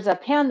there's a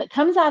pan that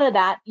comes out of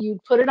that. You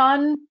put it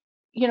on,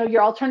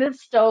 your alternative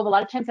stove. A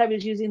lot of times I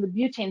was using the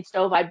butane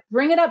stove. I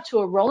bring it up to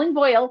a rolling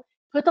boil,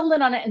 put the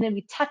lid on it, and then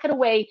we tuck it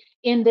away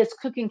in this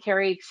cooking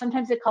carry.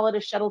 Sometimes they call it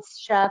a shuttle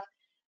chef,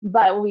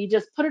 but we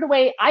just put it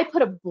away. I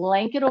put a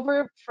blanket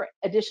over for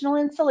additional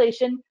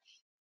insulation,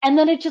 and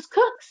then it just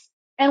cooks.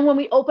 And when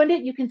we opened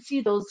it, you can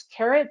see those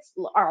carrots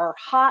are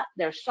hot,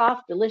 they're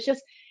soft,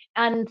 delicious.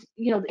 And,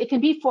 it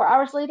can be 4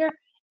 hours later,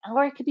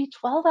 or it could be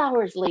 12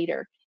 hours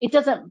later. It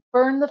doesn't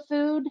burn the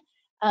food.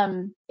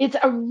 It's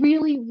a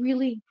really,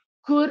 really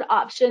good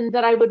option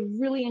that I would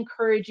really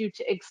encourage you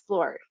to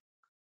explore.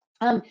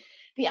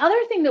 The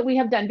other thing that we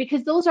have done,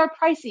 because those are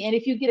pricey, and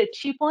if you get a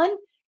cheap one,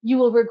 you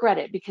will regret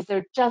it because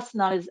they're just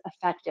not as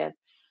effective.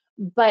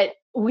 But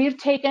we've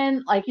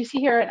taken, like you see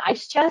here, an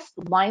ice chest,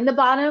 line the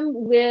bottom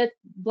with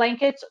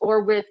blankets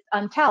or with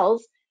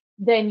towels.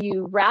 Then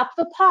you wrap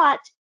the pot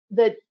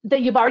that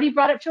you've already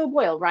brought up to a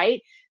boil,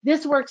 right?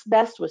 This works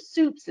best with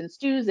soups and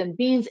stews and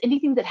beans,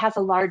 anything that has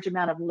a large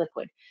amount of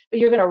liquid. But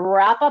you're going to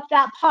wrap up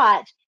that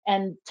pot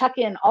and tuck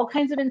in all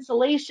kinds of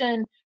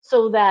insulation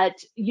so that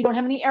you don't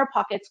have any air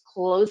pockets.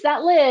 Close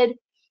that lid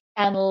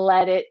and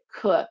let it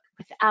cook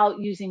without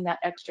using that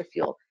extra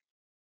fuel.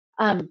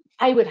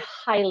 I would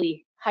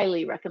highly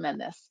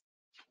recommend this.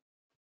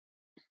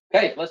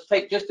 Okay, let's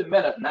take just a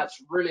minute, and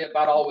that's really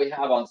about all we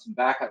have on some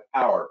backup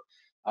power.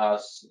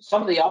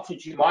 Some of the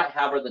options you might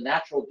have are the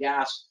natural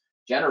gas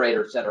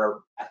generators that are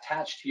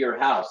attached to your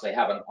house. They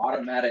have an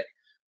automatic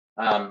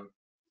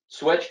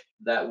switch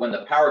that when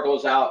the power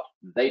goes out,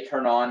 they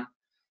turn on.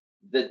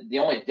 The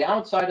only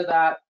downside of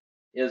that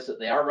is that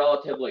they are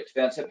relatively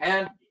expensive,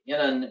 and in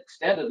an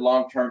extended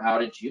long-term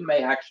outage, you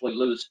may actually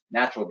lose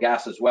natural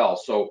gas as well.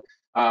 So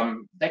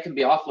they can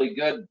be awfully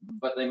good,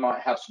 but they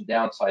might have some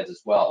downsides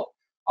as well.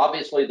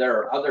 Obviously, there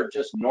are other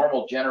just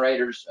normal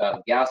generators,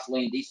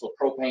 gasoline, diesel,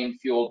 propane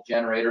fuel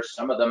generators.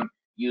 Some of them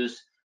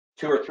use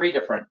 2 or 3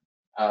 different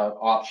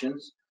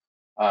options.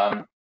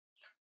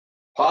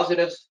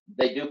 Positives,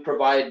 they do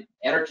provide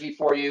energy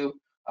for you.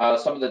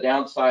 Some of the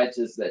downsides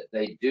is that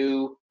they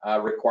do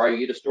require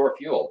you to store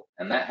fuel,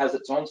 and that has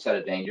its own set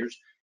of dangers.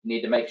 You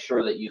need to make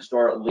sure that you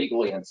store it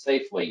legally and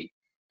safely.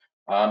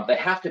 They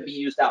have to be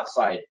used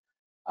outside.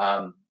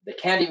 They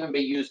can't even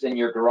be used in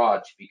your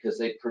garage because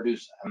they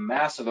produce a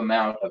massive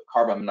amount of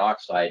carbon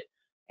monoxide,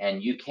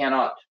 and you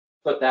cannot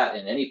put that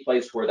in any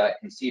place where that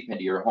can seep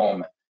into your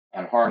home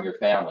and harm your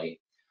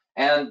family.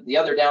 And the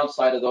other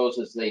downside of those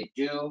is they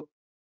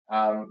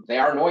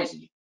are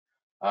noisy.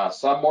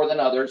 Some more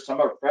than others.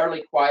 Some are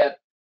fairly quiet,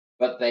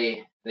 but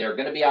they are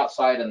going to be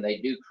outside, and they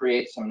do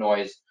create some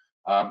noise,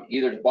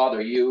 either to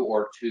bother you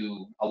or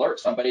to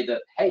alert somebody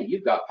that, hey,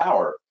 you've got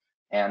power.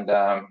 And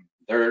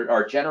there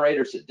are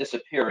generators that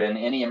disappear in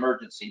any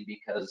emergency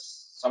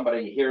because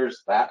somebody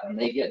hears that and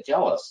they get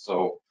jealous.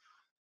 So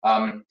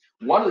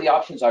one of the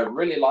options I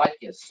really like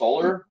is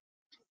solar.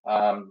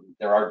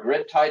 There are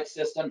grid-tied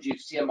systems. You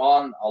see them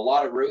on a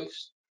lot of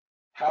roofs.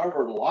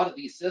 However, a lot of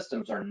these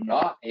systems are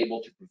not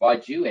able to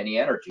provide you any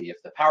energy.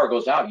 If the power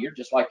goes out, you're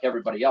just like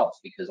everybody else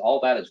because all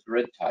that is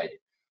grid-tied.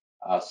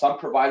 Some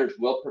providers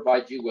will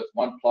provide you with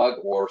one plug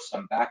or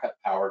some backup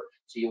power.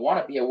 So you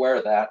want to be aware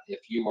of that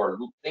if you are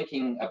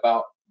thinking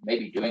about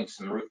maybe doing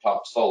some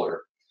rooftop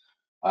solar.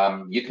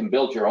 You can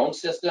build your own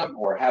system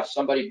or have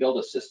somebody build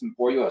a system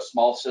for you, a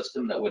small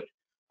system that would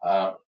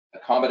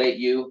accommodate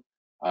you.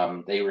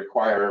 They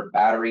require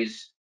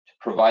batteries to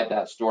provide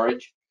that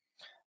storage.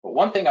 But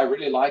one thing I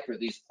really like are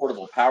these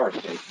portable power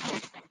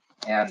stations.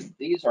 And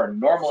these are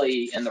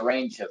normally in the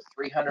range of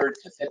 300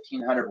 to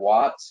 1500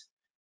 watts.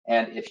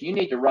 And if you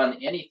need to run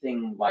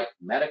anything like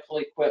medical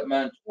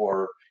equipment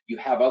or you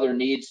have other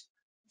needs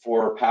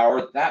for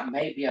power, that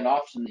may be an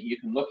option that you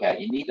can look at.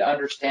 You need to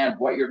understand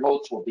what your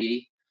loads will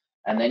be,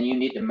 and then you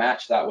need to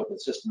match that with a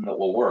system that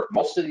will work.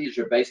 Most of these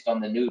are based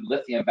on the new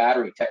lithium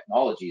battery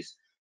technologies,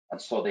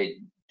 and so they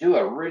do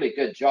a really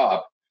good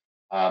job.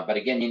 But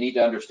again, you need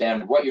to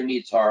understand what your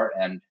needs are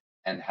and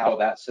how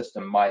that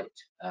system might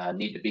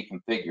need to be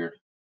configured.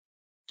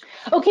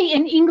 Okay,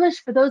 in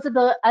English, for those of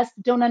us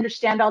that don't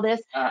understand all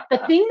this, the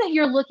thing that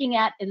you're looking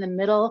at in the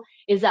middle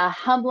is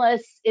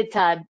it's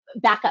a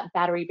backup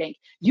battery bank.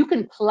 You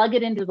can plug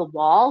it into the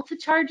wall to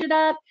charge it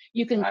up.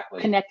 You can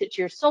connect it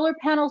to your solar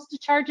panels to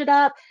charge it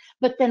up.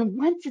 But then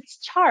once it's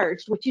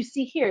charged, what you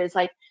see here is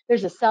like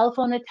there's a cell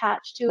phone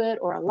attached to it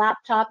or a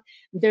laptop.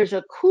 There's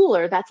a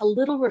cooler that's a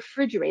little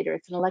refrigerator.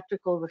 It's an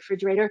electrical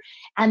refrigerator.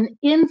 And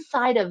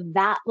inside of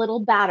that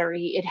little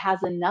battery, it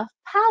has enough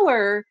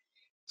power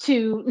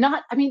to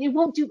not, I mean, it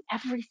won't do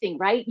everything,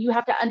 right? You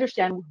have to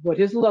understand what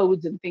his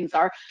loads and things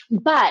are,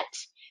 but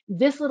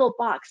this little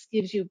box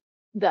gives you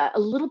a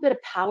little bit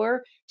of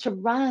power to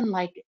run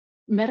like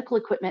medical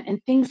equipment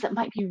and things that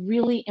might be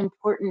really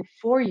important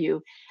for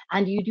you.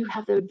 And you do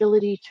have the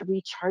ability to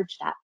recharge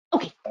that.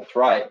 Okay. That's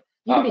right.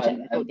 You can be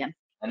technical again.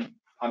 And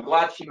I'm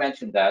glad she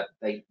mentioned that.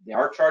 They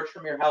are charged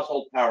from your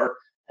household power,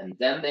 and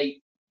then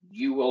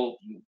you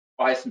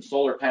buy some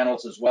solar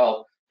panels as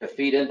well to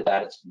feed into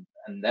that.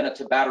 And then it's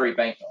a battery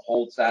bank that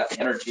holds that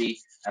energy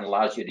and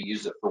allows you to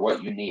use it for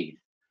what you need.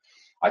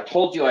 I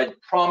told you, I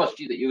promised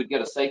you that you would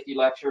get a safety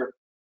lecture.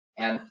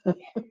 And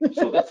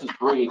so this is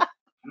brief.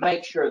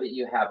 Make sure that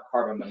you have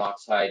carbon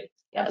monoxide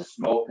and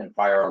smoke and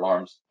fire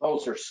alarms.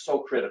 Those are so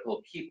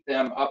critical. Keep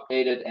them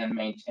updated and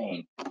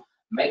maintained.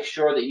 Make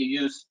sure that you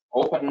use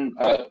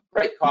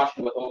great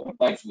caution with open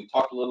flames. We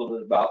talked a little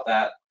bit about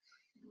that.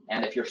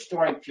 And if you're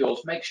storing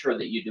fuels, make sure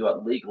that you do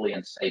it legally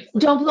and safely.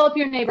 Don't blow up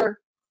your neighbor.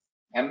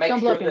 And make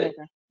sure that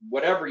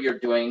whatever you're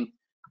doing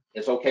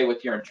is okay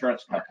with your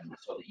insurance company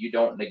so that you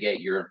don't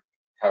negate your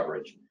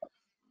coverage.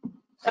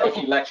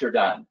 Safety lecture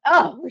done.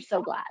 Oh, we're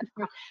so glad.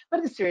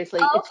 But seriously,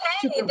 it's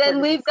super important.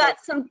 Then we've got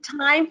some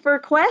time for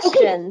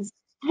questions.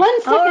 Okay.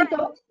 1 second,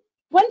 though.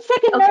 1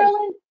 second,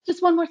 Marilyn.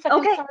 Just one more second.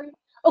 Okay. Sorry.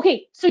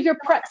 Okay, so your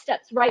prep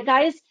steps, right,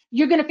 guys?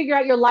 You're going to figure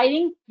out your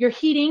lighting, your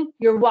heating,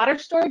 your water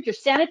storage, your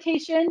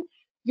sanitation.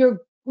 You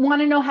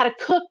want to know how to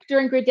cook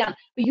during grid down,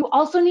 but you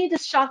also need to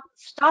stock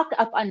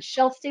up on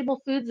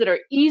shelf-stable foods that are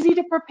easy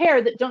to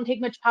prepare that don't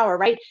take much power,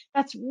 right?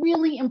 That's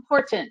really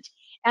important.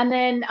 And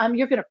then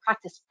you're going to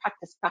practice,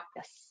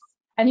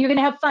 and you're going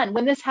to have fun.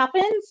 When this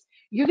happens,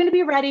 you're going to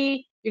be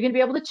ready. You're going to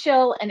be able to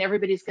chill, and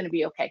everybody's going to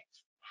be okay.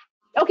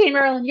 Okay,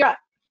 Marilyn, you're up.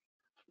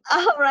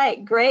 All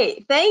right,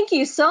 great. Thank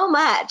you so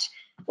much.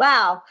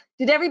 Wow.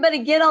 Did everybody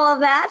get all of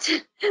that?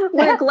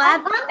 We're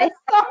glad I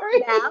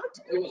sorry.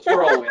 It was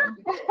whirlwind.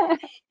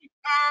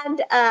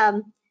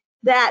 And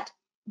that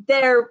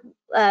there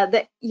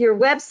that your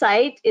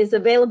website is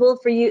available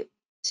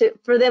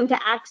for them to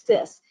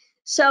access.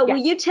 So will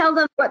you tell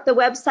them what the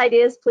website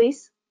is,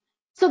 please?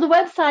 So the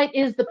website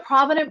is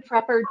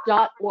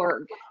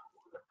theprovidentprepper.org.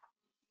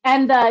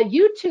 And the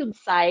YouTube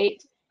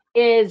site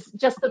is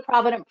just the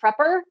Provident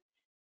Prepper.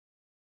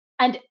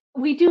 And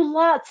we do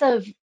lots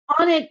of,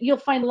 on it, you'll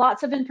find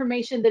lots of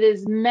information that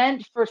is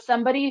meant for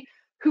somebody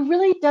who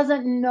really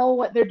doesn't know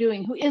what they're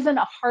doing, who isn't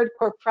a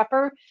hardcore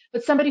prepper,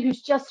 but somebody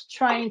who's just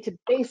trying to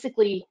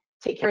basically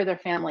take care of their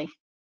family.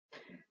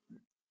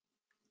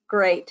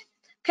 Great.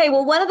 Okay,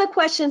 well, one of the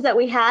questions that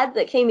we had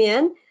that came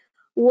in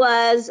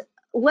was,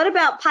 what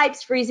about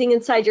pipes freezing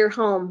inside your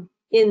home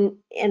in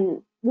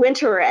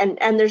winter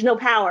and there's no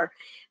power?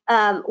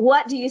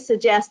 What do you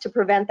suggest to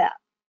prevent that?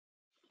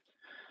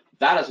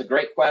 That is a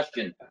great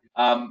question.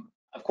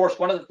 Of course,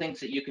 one of the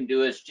things that you can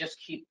do is just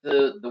keep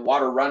the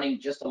water running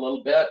just a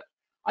little bit.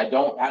 I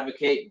don't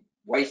advocate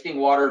wasting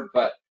water,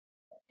 but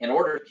in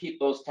order to keep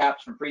those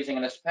taps from freezing,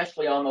 and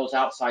especially on those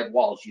outside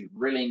walls, you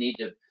really need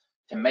to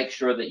make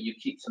sure that you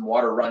keep some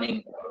water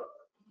running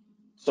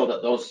so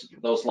that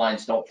those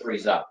lines don't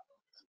freeze up.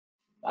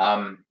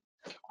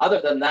 Other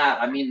than that,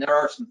 I mean, there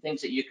are some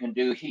things that you can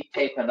do, heat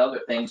tape and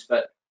other things,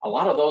 but a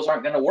lot of those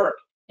aren't going to work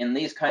in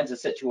these kinds of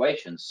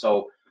situations.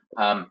 So,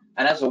 and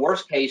as a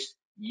worst case,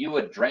 you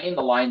would drain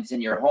the lines in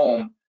your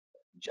home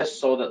just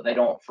so that they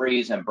don't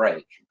freeze and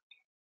break.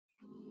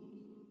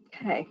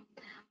 Okay.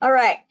 All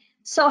right.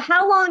 So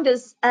how long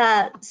does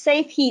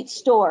Safe Heat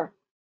store?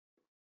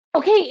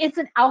 Okay, it's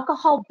an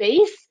alcohol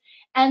base,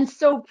 and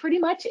so pretty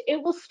much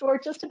it will store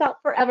just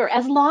about forever,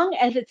 as long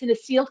as it's in a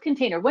sealed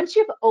container. Once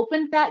you've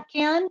opened that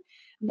can,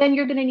 then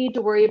you're going to need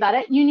to worry about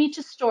it. You need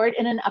to store it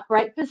in an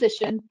upright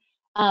position,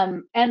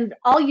 and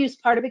I'll use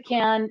part of a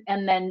can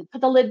and then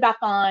put the lid back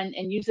on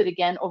and use it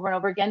again over and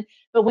over again.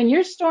 But when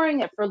you're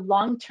storing it for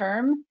long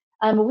term,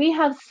 we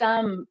have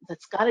some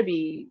that's got to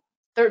be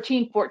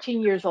 13,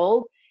 14 years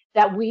old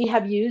that we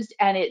have used,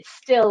 and it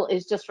still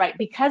is just right.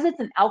 Because it's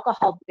an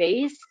alcohol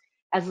base,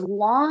 as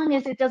long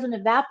as it doesn't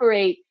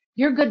evaporate,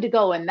 you're good to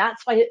go. And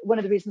that's why one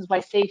of the reasons why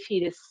Safe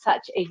Heat is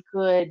such a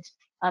good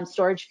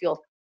storage fuel.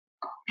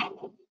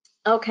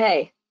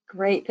 Okay,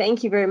 great.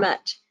 Thank you very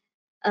much.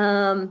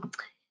 Why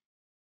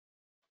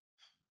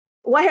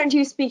aren't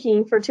you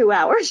speaking for 2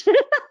 hours?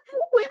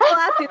 We will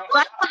have to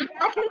invite you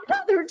back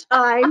another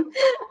time.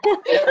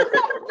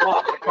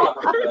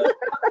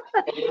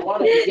 We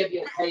wanted to give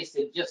you a taste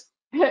and just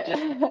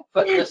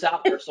put this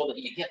out there so that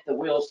you get the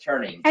wheels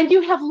turning. And you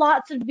have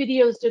lots of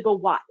videos to go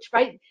watch,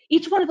 right?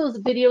 Each one of those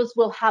videos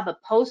will have a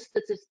post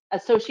that's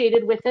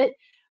associated with it,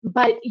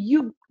 but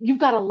you've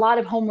got a lot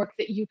of homework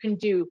that you can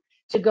do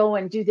to go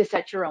and do this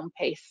at your own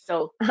pace.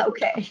 So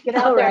okay, get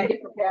out there and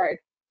get prepared.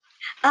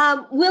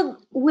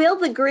 Will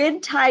the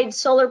grid-tied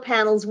solar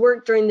panels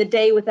work during the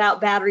day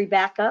without battery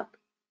backup?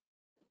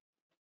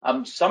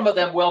 Some of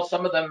them will,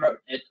 some of them,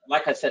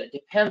 like I said, it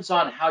depends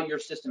on how your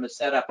system is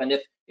set up. And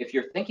if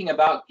you're thinking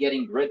about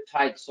getting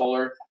grid-tied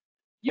solar,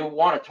 you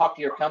want to talk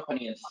to your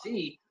company and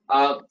see.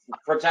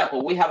 For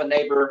example, we have a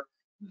neighbor,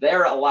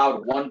 they're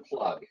allowed one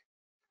plug.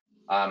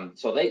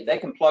 So they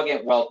can plug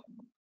in, well,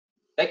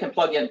 they can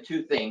plug in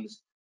 2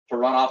 things to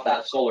run off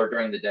that solar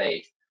during the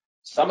day.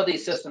 Some of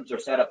these systems are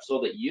set up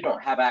so that you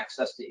don't have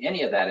access to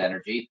any of that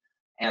energy.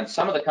 And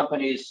some of the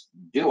companies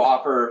do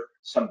offer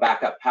some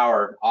backup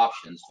power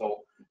options. So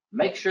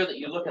make sure that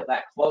you look at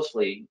that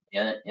closely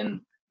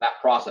in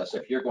that process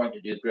if you're going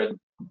to do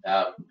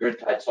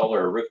grid-tied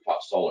solar or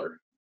rooftop solar.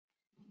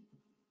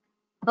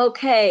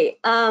 Okay,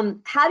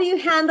 how do you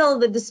handle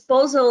the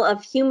disposal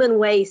of human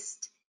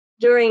waste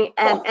during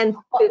and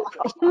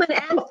human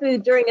and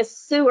food during a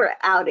sewer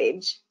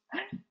outage?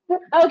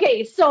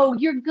 Okay, so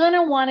you're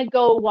gonna want to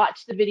go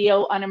watch the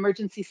video on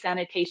emergency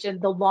sanitation,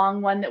 the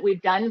long one that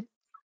we've done,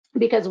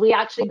 because we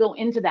actually go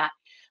into that.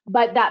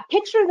 But that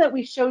picture that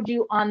we showed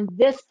you on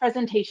this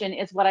presentation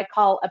is what I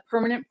call a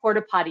permanent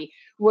porta potty,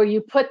 where you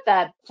put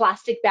the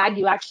plastic bag,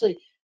 you actually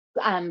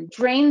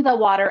drain the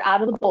water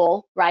out of the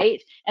bowl,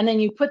 right? And then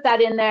you put that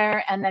in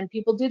there, and then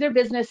people do their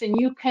business, and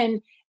you can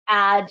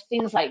add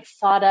things like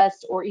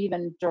sawdust or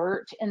even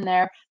dirt in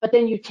there, but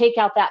then you take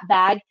out that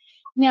bag.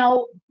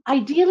 Now,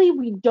 ideally,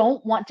 we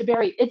don't want to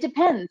bury it. It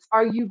depends.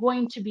 Are you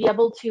going to be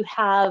able to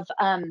have,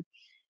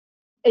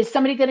 is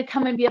somebody going to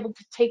come and be able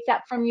to take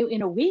that from you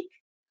in a week?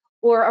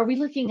 Or are we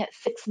looking at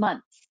 6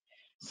 months?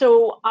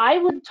 So I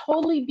would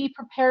totally be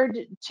prepared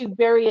to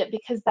bury it,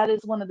 because that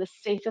is one of the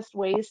safest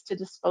ways to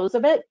dispose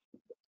of it.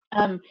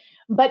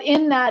 But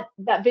in that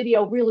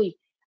video, really,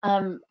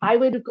 I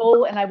would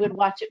go and I would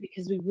watch it,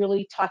 because we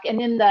really talk.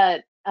 And in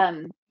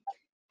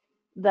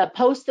the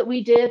post that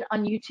we did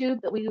on YouTube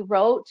that we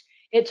wrote,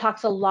 it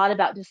talks a lot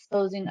about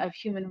disposing of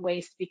human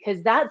waste,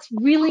 because that's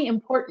really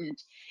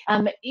important.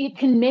 It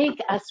can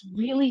make us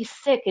really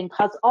sick and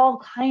cause all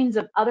kinds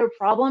of other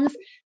problems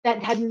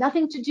that had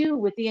nothing to do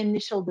with the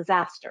initial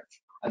disaster.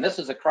 And this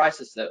is a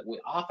crisis that we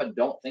often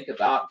don't think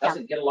about,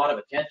 doesn't get a lot of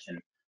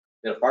attention.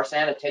 But if our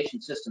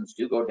sanitation systems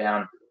do go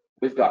down,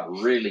 we've got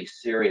really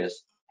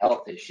serious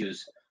health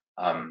issues.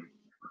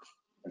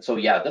 And so,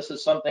 yeah, this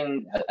is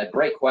something, a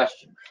great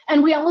question.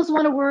 And we always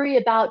want to worry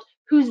about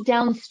who's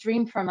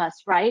downstream from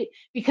us, right?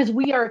 Because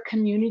we are a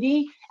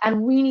community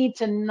and we need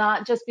to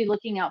not just be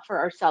looking out for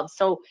ourselves.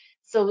 So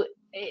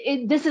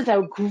this is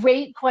a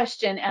great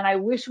question, and I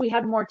wish we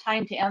had more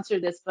time to answer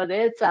this, but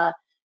it's a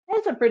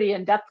pretty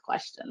in-depth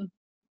question.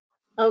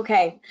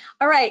 Okay.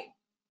 All right.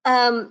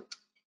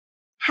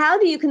 How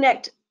do you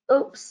connect?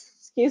 Oops,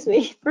 excuse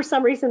me. For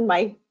some reason,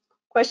 my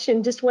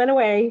question just went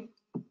away.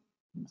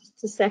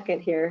 Just a second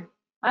here.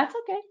 That's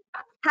okay.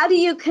 How do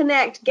you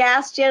connect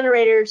gas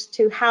generators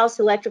to house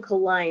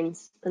electrical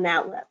lines and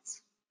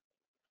outlets?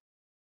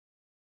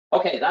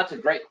 Okay, that's a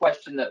great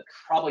question that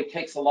probably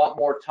takes a lot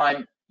more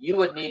time. You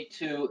would need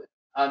to,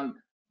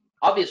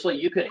 obviously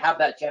you could have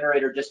that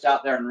generator just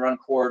out there and run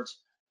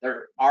cords.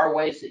 There are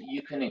ways that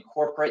you can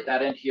incorporate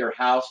that into your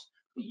house.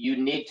 You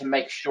need to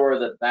make sure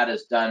that that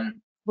is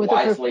done With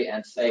wisely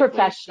and safely.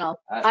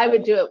 Professional. I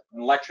would do it.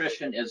 An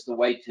electrician is the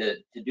way to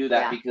do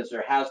that, Yeah. because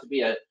there has to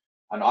be an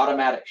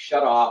automatic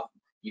shut off.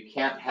 You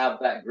can't have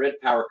that grid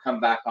power come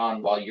back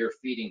on while you're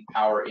feeding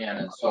power in.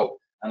 And so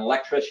an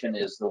electrician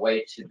is the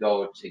way to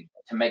go to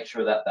make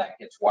sure that that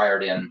gets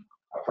wired in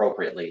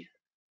appropriately.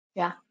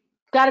 Yeah,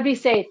 got to be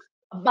safe.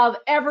 Above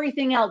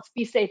everything else,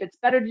 be safe. It's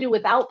better to do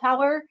without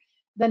power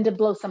than to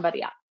blow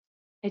somebody up.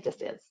 It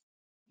just is.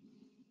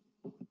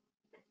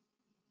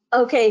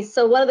 Okay,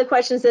 so one of the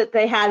questions that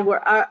they had were,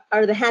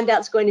 are the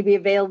handouts going to be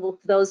available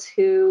for those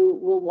who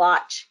will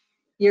watch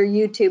your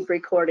YouTube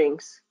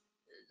recordings?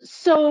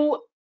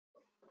 So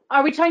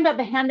are we talking about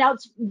the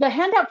handouts? The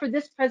handout for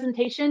this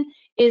presentation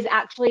is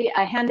actually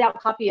a handout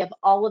copy of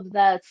all of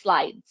the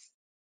slides.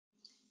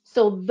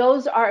 So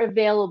those are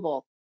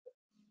available.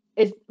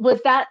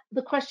 Was that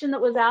the question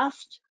that was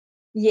asked?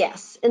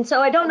 Yes, and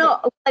so I don't know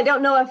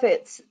if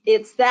it's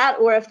that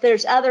or if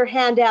there's other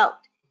handout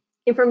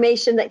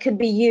information that could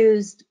be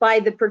used by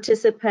the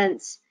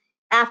participants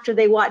after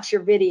they watch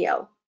your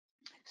video.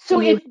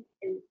 So if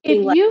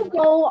you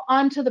go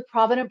onto the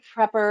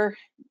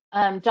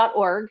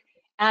providentprepper.org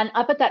and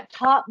up at that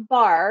top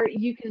bar,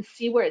 you can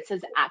see where it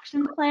says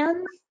action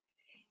plans.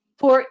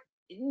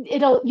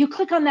 You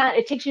click on that,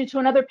 it takes you to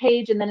another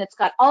page, and then it's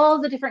got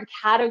all the different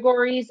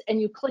categories,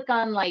 and you click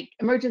on like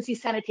emergency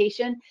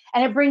sanitation,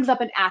 and it brings up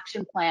an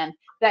action plan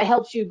that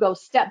helps you go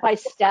step by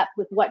step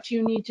with what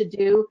you need to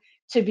do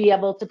to be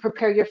able to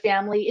prepare your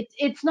family.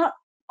 It's not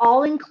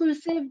all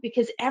inclusive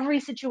because every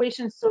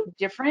situation is so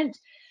different,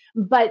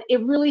 but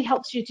it really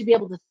helps you to be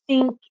able to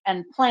think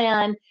and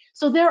plan.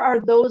 So there are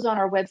those on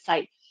our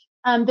website.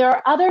 There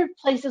are other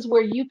places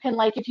where you can,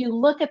 like if you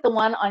look at the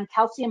one on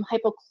calcium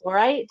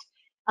hypochlorite,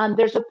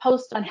 there's a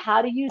post on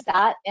how to use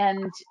that,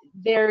 and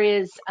there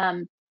is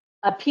a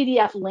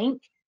PDF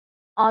link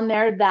on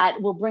there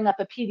that will bring up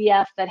a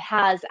PDF that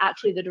has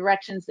actually the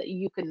directions that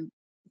you can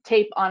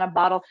tape on a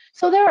bottle.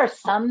 So there are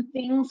some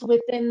things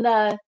within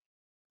the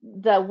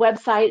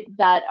website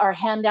that are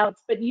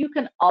handouts, but you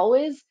can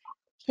always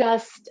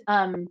just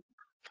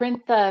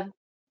print the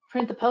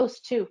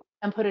post too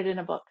and put it in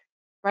a book,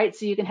 right?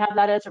 So you can have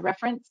that as a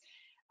reference.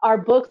 Our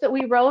book that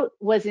we wrote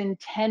was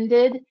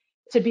intended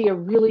to be a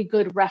really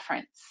good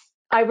reference.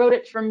 I wrote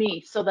it for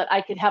me so that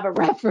I could have a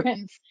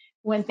reference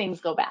when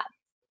things go bad.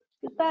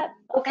 Is that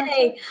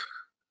okay?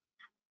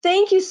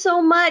 Thank you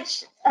so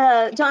much,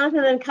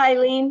 Jonathan and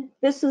Kylene.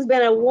 This has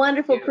been a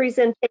wonderful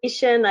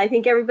presentation. I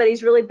think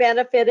everybody's really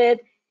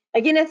benefited.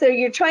 Again, if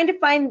you're trying to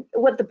find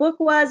what the book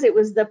was, it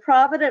was The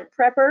Provident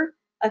Prepper,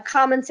 A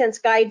Common Sense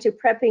Guide to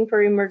Prepping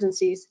for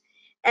Emergencies.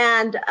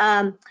 And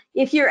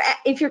if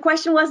your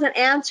question wasn't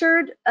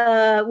answered,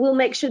 we'll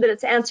make sure that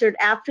it's answered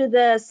after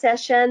the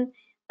session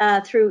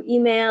through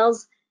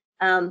emails.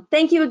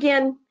 Thank you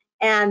again,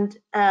 and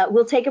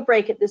we'll take a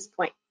break at this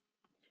point.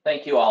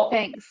 Thank you all.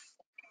 Thanks.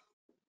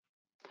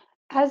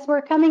 As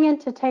we're coming in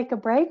to take a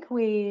break,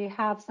 we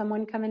have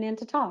someone coming in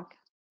to talk.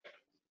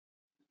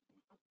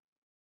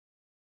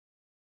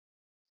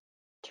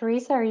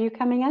 Teresa, are you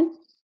coming in?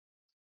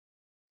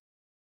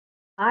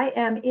 I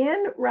am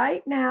in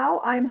right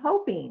now, I'm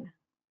hoping.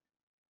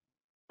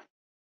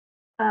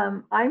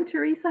 I'm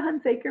Teresa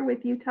Hunsaker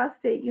with Utah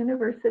State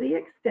University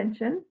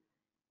Extension,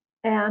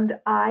 and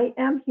I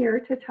am here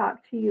to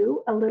talk to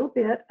you a little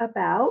bit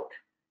about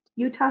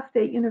Utah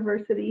State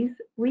University's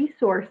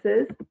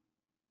resources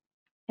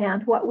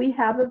and what we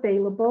have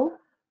available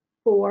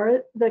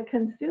for the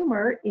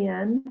consumer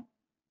in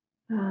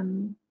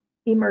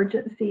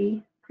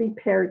emergency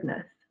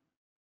preparedness.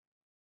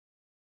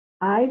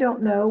 I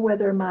don't know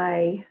whether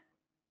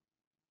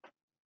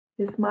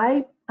is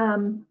my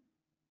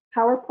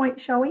PowerPoint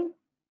showing?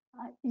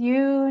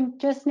 You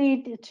just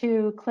need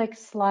to click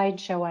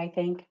slideshow, I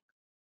think.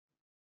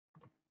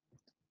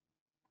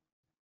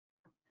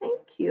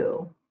 Thank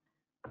you.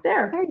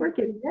 There we're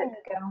getting it. There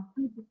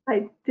you go.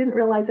 I didn't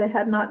realize I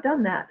had not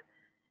done that.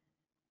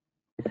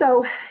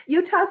 So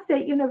Utah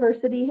State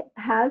University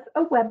has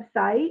a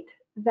website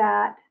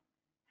that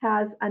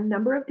has a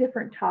number of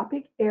different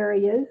topic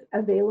areas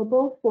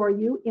available for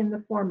you in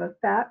the form of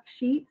fact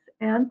sheets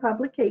and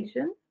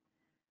publications.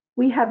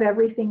 We have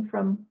everything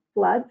from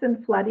floods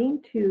and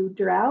flooding to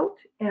drought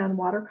and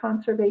water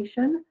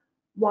conservation,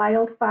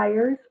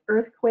 wildfires,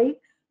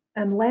 earthquakes,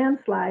 and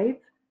landslides,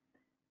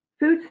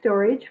 food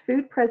storage,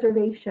 food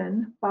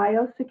preservation,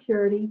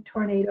 biosecurity,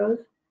 tornadoes,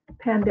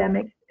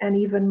 pandemics, and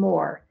even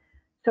more.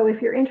 So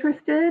if you're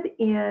interested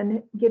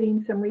in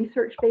getting some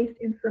research-based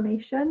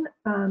information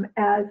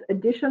as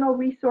additional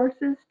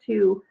resources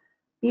to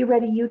Be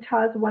Ready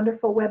Utah's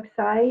wonderful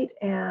website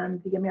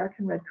and the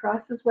American Red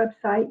Cross's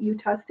website,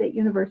 Utah State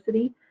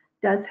University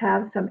does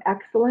have some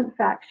excellent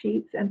fact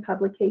sheets and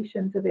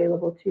publications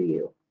available to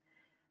you.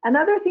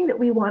 Another thing that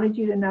we wanted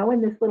you to know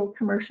in this little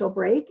commercial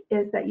break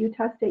is that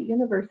Utah State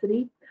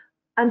University,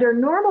 under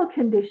normal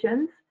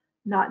conditions,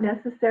 not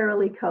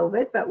necessarily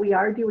COVID, but we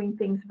are doing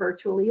things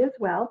virtually as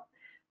well,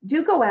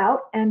 do go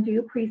out and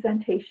do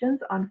presentations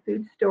on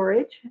food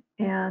storage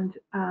and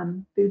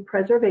food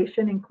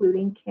preservation,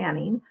 including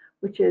canning,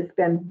 which has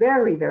been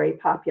very, very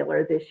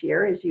popular this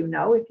year. As you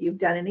know, if you've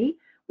done any,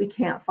 we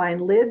can't find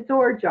lids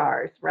or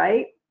jars,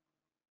 right?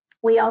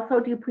 We also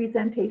do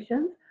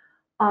presentations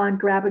on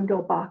grab and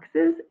go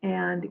boxes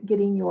and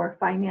getting your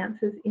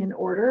finances in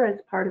order as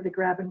part of the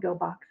grab and go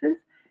boxes,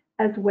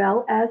 as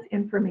well as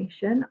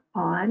information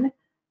on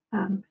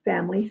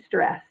family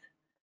stress.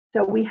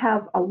 So we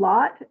have a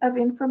lot of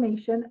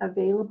information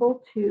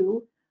available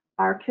to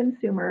our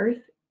consumers,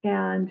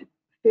 and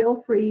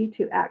feel free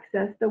to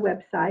access the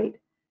website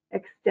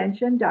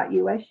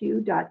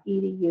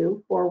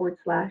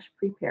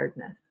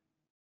extension.usu.edu/preparedness.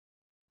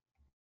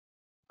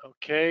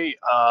 Okay,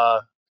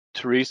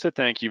 Teresa,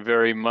 thank you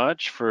very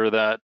much for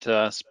that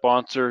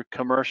sponsor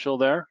commercial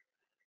there.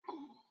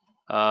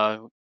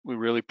 We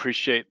really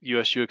appreciate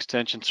USU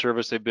Extension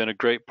Service. They've been a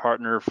great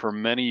partner for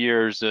many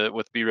years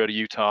with Be Ready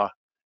Utah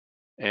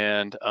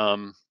and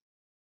our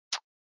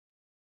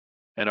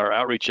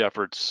outreach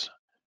efforts,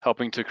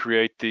 helping to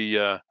create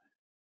the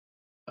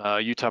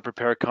Utah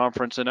Prepare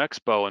Conference and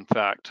Expo, in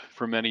fact,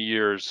 for many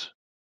years,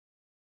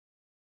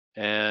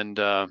 and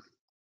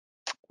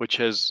which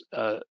has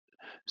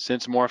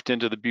since morphed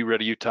into the Be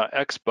Ready Utah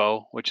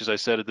Expo, which, as I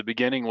said at the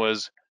beginning,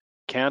 was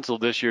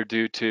canceled this year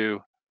due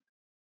to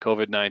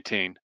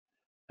COVID-19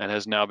 and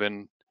has now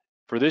been,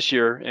 for this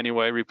year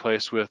anyway,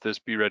 replaced with this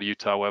Be Ready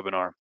Utah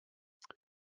webinar.